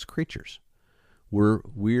complex creatures.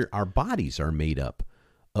 Our bodies are made up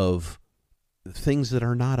of things that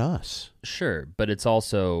are not us. Sure, but it's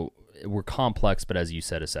also, we're complex, but as you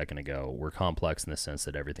said a second ago, we're complex in the sense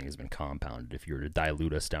that everything has been compounded. If you were to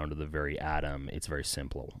dilute us down to the very atom, it's very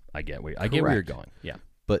simple. I get where you're going. Yeah.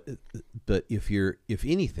 But if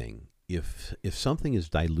anything, if something is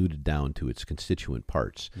diluted down to its constituent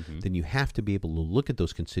parts, mm-hmm. then you have to be able to look at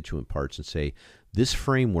those constituent parts and say, this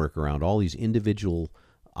framework around all these individual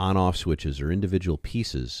on-off switches or individual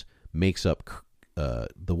pieces makes up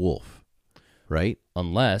the wolf, right?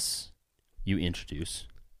 Unless you introduce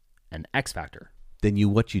an X factor. Then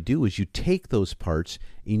what you do is you take those parts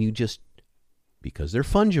and you just, because they're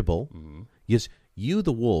fungible, mm-hmm. yes, you,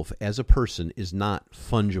 the wolf, as a person, is not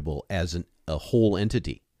fungible as a whole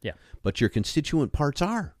entity. Yeah. But your constituent parts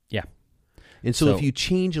are. Yeah. And so if you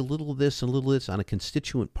change a little of this and a little of this on a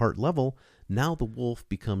constituent part level, now the wolf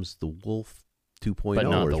becomes the wolf 2.0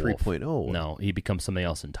 or 3.0. No, he becomes something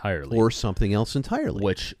else entirely. Or something else entirely.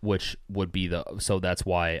 Which would be so that's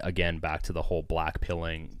why, again, back to the whole black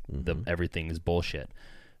pilling, mm-hmm. Everything is bullshit.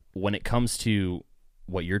 When it comes to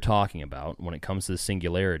what you're talking about, when it comes to the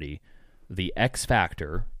singularity, the X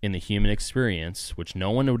factor in the human experience, which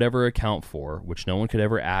no one would ever account for, which no one could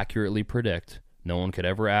ever accurately predict, no one could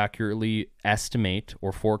ever accurately estimate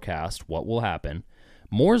or forecast what will happen.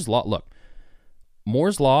 Moore's law, look,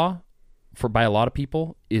 Moore's law by a lot of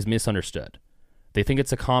people is misunderstood. They think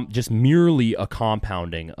it's just merely a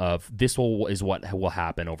compounding of is what will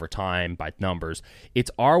happen over time by numbers.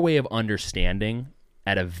 It's our way of understanding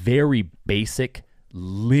at a very basic,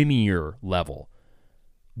 linear level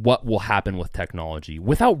what will happen with technology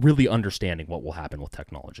without really understanding what will happen with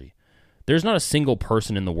technology. There's not a single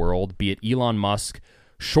person in the world, be it Elon Musk,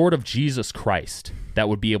 short of Jesus Christ, that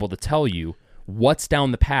would be able to tell you what's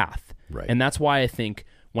down the path. Right. And that's why I think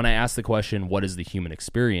when I ask the question, what is the human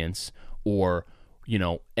experience, or,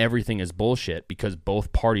 everything is bullshit, because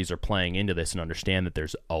both parties are playing into this and understand that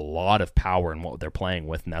there's a lot of power in what they're playing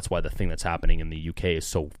with, and that's why the thing that's happening in the UK is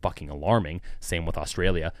so fucking alarming. Same with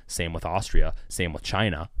Australia, same with Austria, same with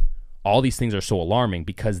China. All these things are so alarming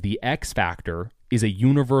because the X factor is a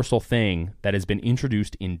universal thing that has been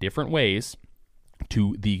introduced in different ways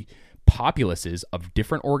to the populaces of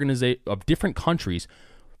different countries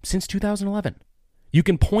since 2011. You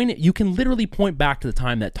can literally point back to the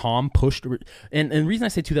time that Tom pushed, and the reason I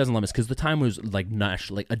say 2011 is because the time was like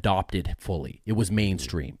adopted fully. It was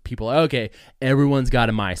mainstream. People, okay, everyone's got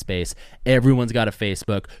a MySpace, everyone's got a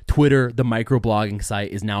Facebook, Twitter, the microblogging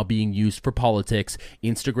site is now being used for politics,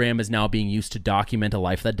 Instagram is now being used to document a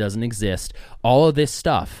life that doesn't exist. All of this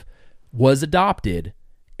stuff was adopted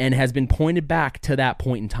and has been pointed back to that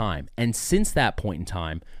point in time. And since that point in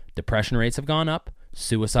time, depression rates have gone up,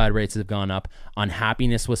 suicide rates have gone up,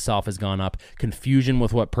 unhappiness with self has gone up, confusion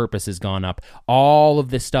with what purpose has gone up. All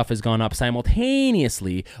of this stuff has gone up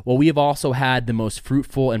simultaneously, while we have also had the most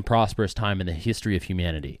fruitful and prosperous time in the history of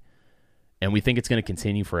humanity. And we think it's going to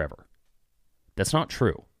continue forever. That's not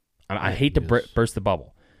true. I hate to burst the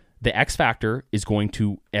bubble. The X factor is going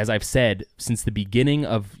to, as I've said since the beginning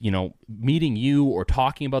of, meeting you or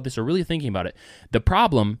talking about this or really thinking about it, the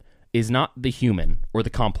problem is not the human or the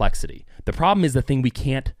complexity. The problem is the thing we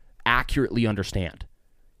can't accurately understand.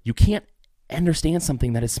 You can't understand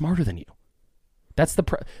something that is smarter than you. That's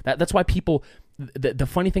that's why people, the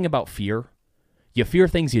funny thing about fear, you fear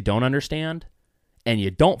things you don't understand, and you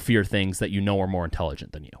don't fear things that you know are more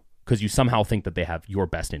intelligent than you, because you somehow think that they have your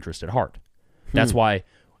best interest at heart. That's why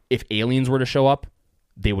if aliens were to show up,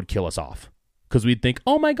 they would kill us off, because we'd think,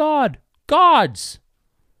 oh my God, gods.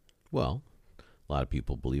 Well, a lot of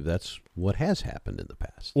people believe that's what has happened in the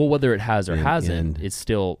past. Well, whether it has or hasn't, it's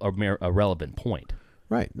still a relevant point.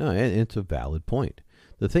 Right. No, and it's a valid point.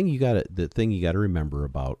 The thing you got to remember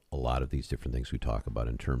about a lot of these different things we talk about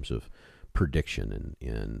in terms of prediction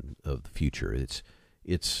and of the future,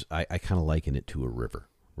 I kind of liken it to a river,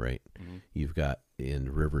 right? Mm-hmm. You've got, and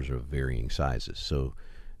rivers of varying sizes. So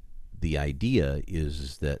the idea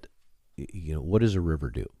is that, what does a river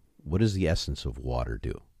do? What does the essence of water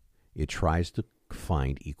do? It tries to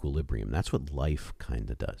find equilibrium. That's what life kind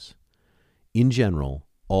of does. In general,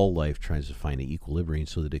 all life tries to find an equilibrium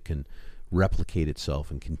so that it can replicate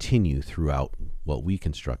itself and continue throughout what we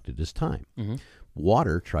constructed as time. Mm-hmm.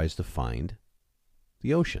 Water tries to find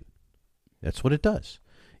the ocean. That's what it does.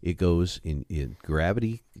 It goes in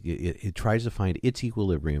gravity. It tries to find its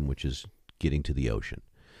equilibrium, which is getting to the ocean.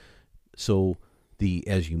 So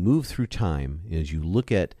as you move through time, as you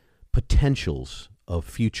look at potentials of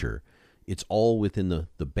future, it's all within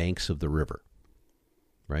the banks of the river,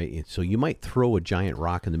 right? So you might throw a giant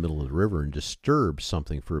rock in the middle of the river and disturb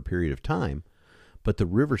something for a period of time, but the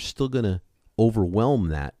river's still going to overwhelm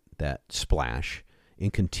that splash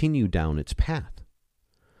and continue down its path.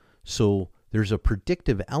 So there's a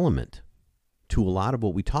predictive element to a lot of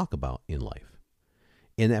what we talk about in life.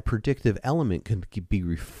 And that predictive element can be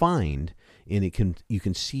refined, and you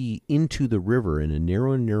can see into the river in a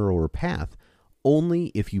narrower and narrower path only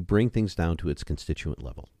if you bring things down to its constituent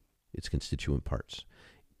level, its constituent parts.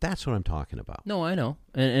 That's what I'm talking about. No, I know.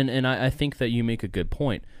 And I think that you make a good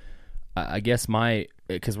point. I guess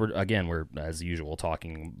because we're as usual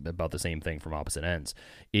talking about the same thing from opposite ends.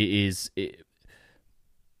 We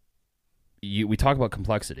talk about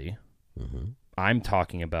complexity. Mm-hmm. I'm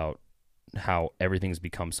talking about how everything's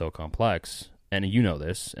become so complex, and you know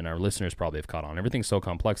this, and our listeners probably have caught on. Everything's so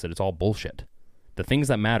complex that it's all bullshit. The things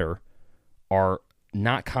that matter are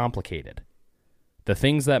not complicated. The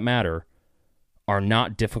things that matter are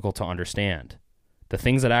not difficult to understand. The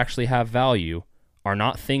things that actually have value are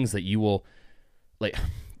not things that you will, like,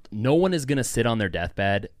 no one is going to sit on their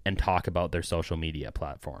deathbed and talk about their social media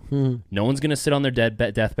platform. No one's going to sit on their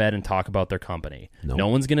deathbed and talk about their company. No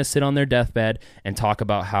one's going to sit on their deathbed and talk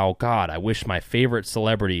about how, God, I wish my favorite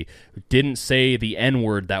celebrity didn't say the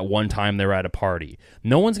N-word that one time they were at a party.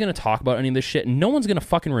 No one's going to talk about any of this shit, and no one's going to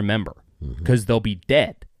fucking remember because they'll be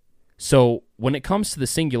dead. So when it comes to the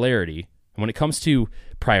singularity, when it comes to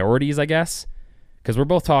priorities, I guess, because we're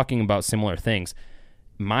both talking about similar things,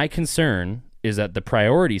 my concern is that the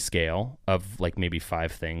priority scale of like maybe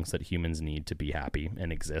 5 things that humans need to be happy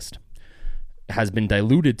and exist has been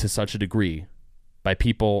diluted to such a degree by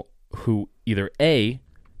people who either A,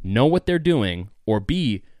 know what they're doing, or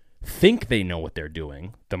B, think they know what they're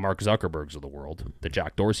doing. The Mark Zuckerbergs of the world, the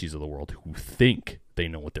Jack Dorseys of the world, who think they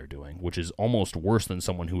know what they're doing, which is almost worse than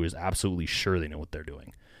someone who is absolutely sure they know what they're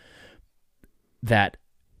doing. That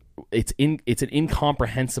it's an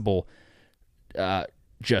incomprehensible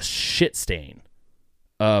just shit stain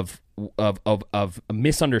of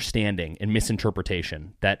misunderstanding and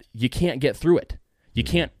misinterpretation that you can't get through it. You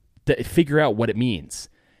can't figure out what it means.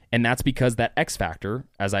 And that's because that X factor,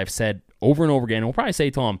 as I've said over and over again, and we'll probably say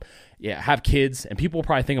to them, have kids, and people will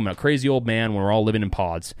probably think I'm a crazy old man when we're all living in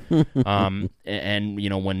pods. And you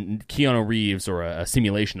know, when Keanu Reeves or a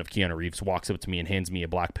simulation of Keanu Reeves walks up to me and hands me a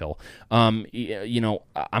black pill, you know,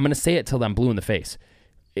 I'm going to say it till I'm blue in the face.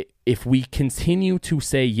 If we continue to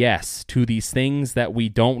say yes to these things that we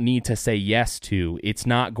don't need to say yes to, it's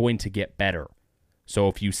not going to get better. So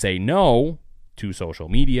if you say no to social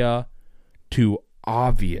media, to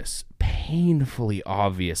obvious, painfully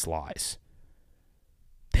obvious lies,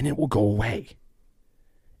 then it will go away.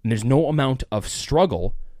 And there's no amount of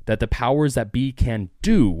struggle that the powers that be can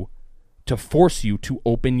do to force you to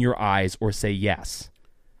open your eyes or say yes.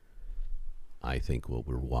 I think what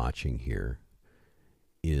we're watching here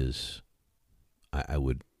is, I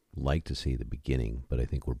would like to say the beginning, but I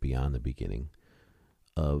think we're beyond the beginning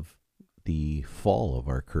of the fall of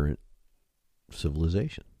our current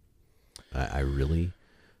civilization. I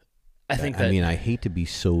think that, I mean, I hate to be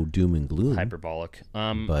so doom and gloom, hyperbolic,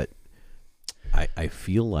 but I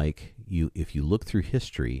feel like if you look through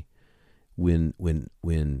history, when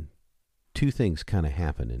 2 things kind of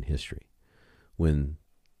happen in history, when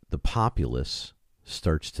the populace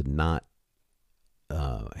starts to not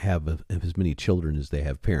have as many children as they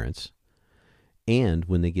have parents, and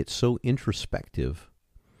when they get so introspective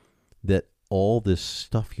that all this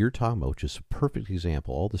stuff you're talking about, which is a perfect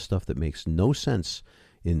example, all the stuff that makes no sense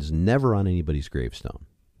and is never on anybody's gravestone,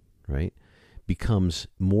 right, becomes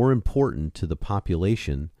more important to the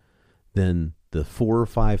population than the 4 or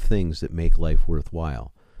 5 things that make life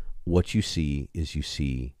worthwhile. What you see is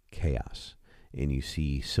chaos, and you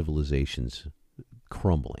see civilizations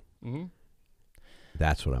crumbling. Mm-hmm.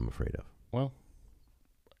 That's what I'm afraid of. Well,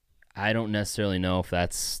 I don't necessarily know if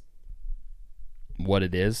that's what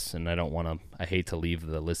it is, and I hate to leave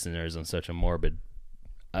the listeners on such a morbid,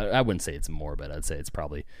 I wouldn't say it's morbid, I'd say it's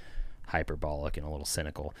probably hyperbolic and a little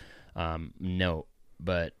cynical note,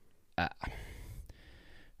 but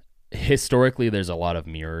historically there's a lot of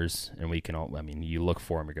mirrors, and we can all, I mean, you look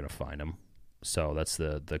for them, you're going to find them. So that's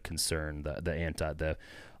the concern, the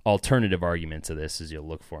alternative argument to this is you'll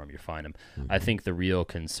look for them, you find them. Mm-hmm. I think the real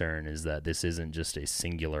concern is that this isn't just a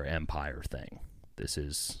singular empire thing. This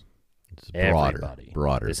is everybody.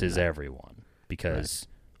 Broader. This is everyone, because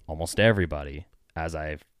almost everybody, as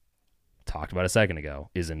I've talked about a second ago,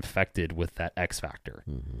 is infected with that X factor.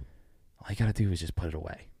 Mm-hmm. All you got to do is just put it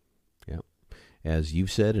away. Yeah. As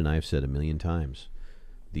you've said, and I've said a million times,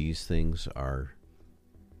 these things are...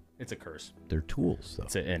 It's a curse. They're tools, though.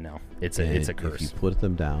 It's a curse. If you put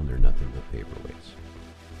them down, they're nothing but paperweights.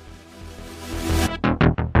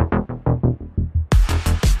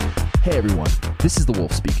 Hey everyone, this is The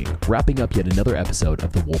Wolf speaking, wrapping up yet another episode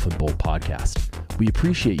of the Wolf and Bolt podcast. We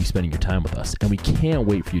appreciate you spending your time with us, and we can't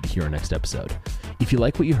wait for you to hear our next episode. If you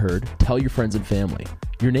like what you heard, tell your friends and family,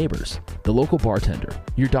 your neighbors, the local bartender,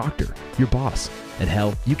 your doctor, your boss, and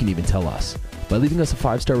hell, you can even tell us. By leaving us a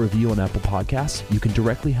 5-star review on Apple Podcasts, you can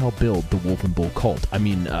directly help build the Wolf and Bull cult.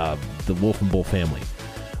 The Wolf and Bull family.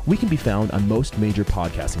 We can be found on most major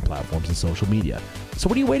podcasting platforms and social media. So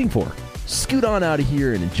what are you waiting for? Scoot on out of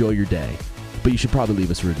here and enjoy your day. But you should probably leave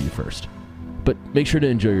us a review first. But make sure to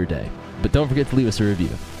enjoy your day. But don't forget to leave us a review.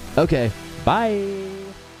 Okay, bye.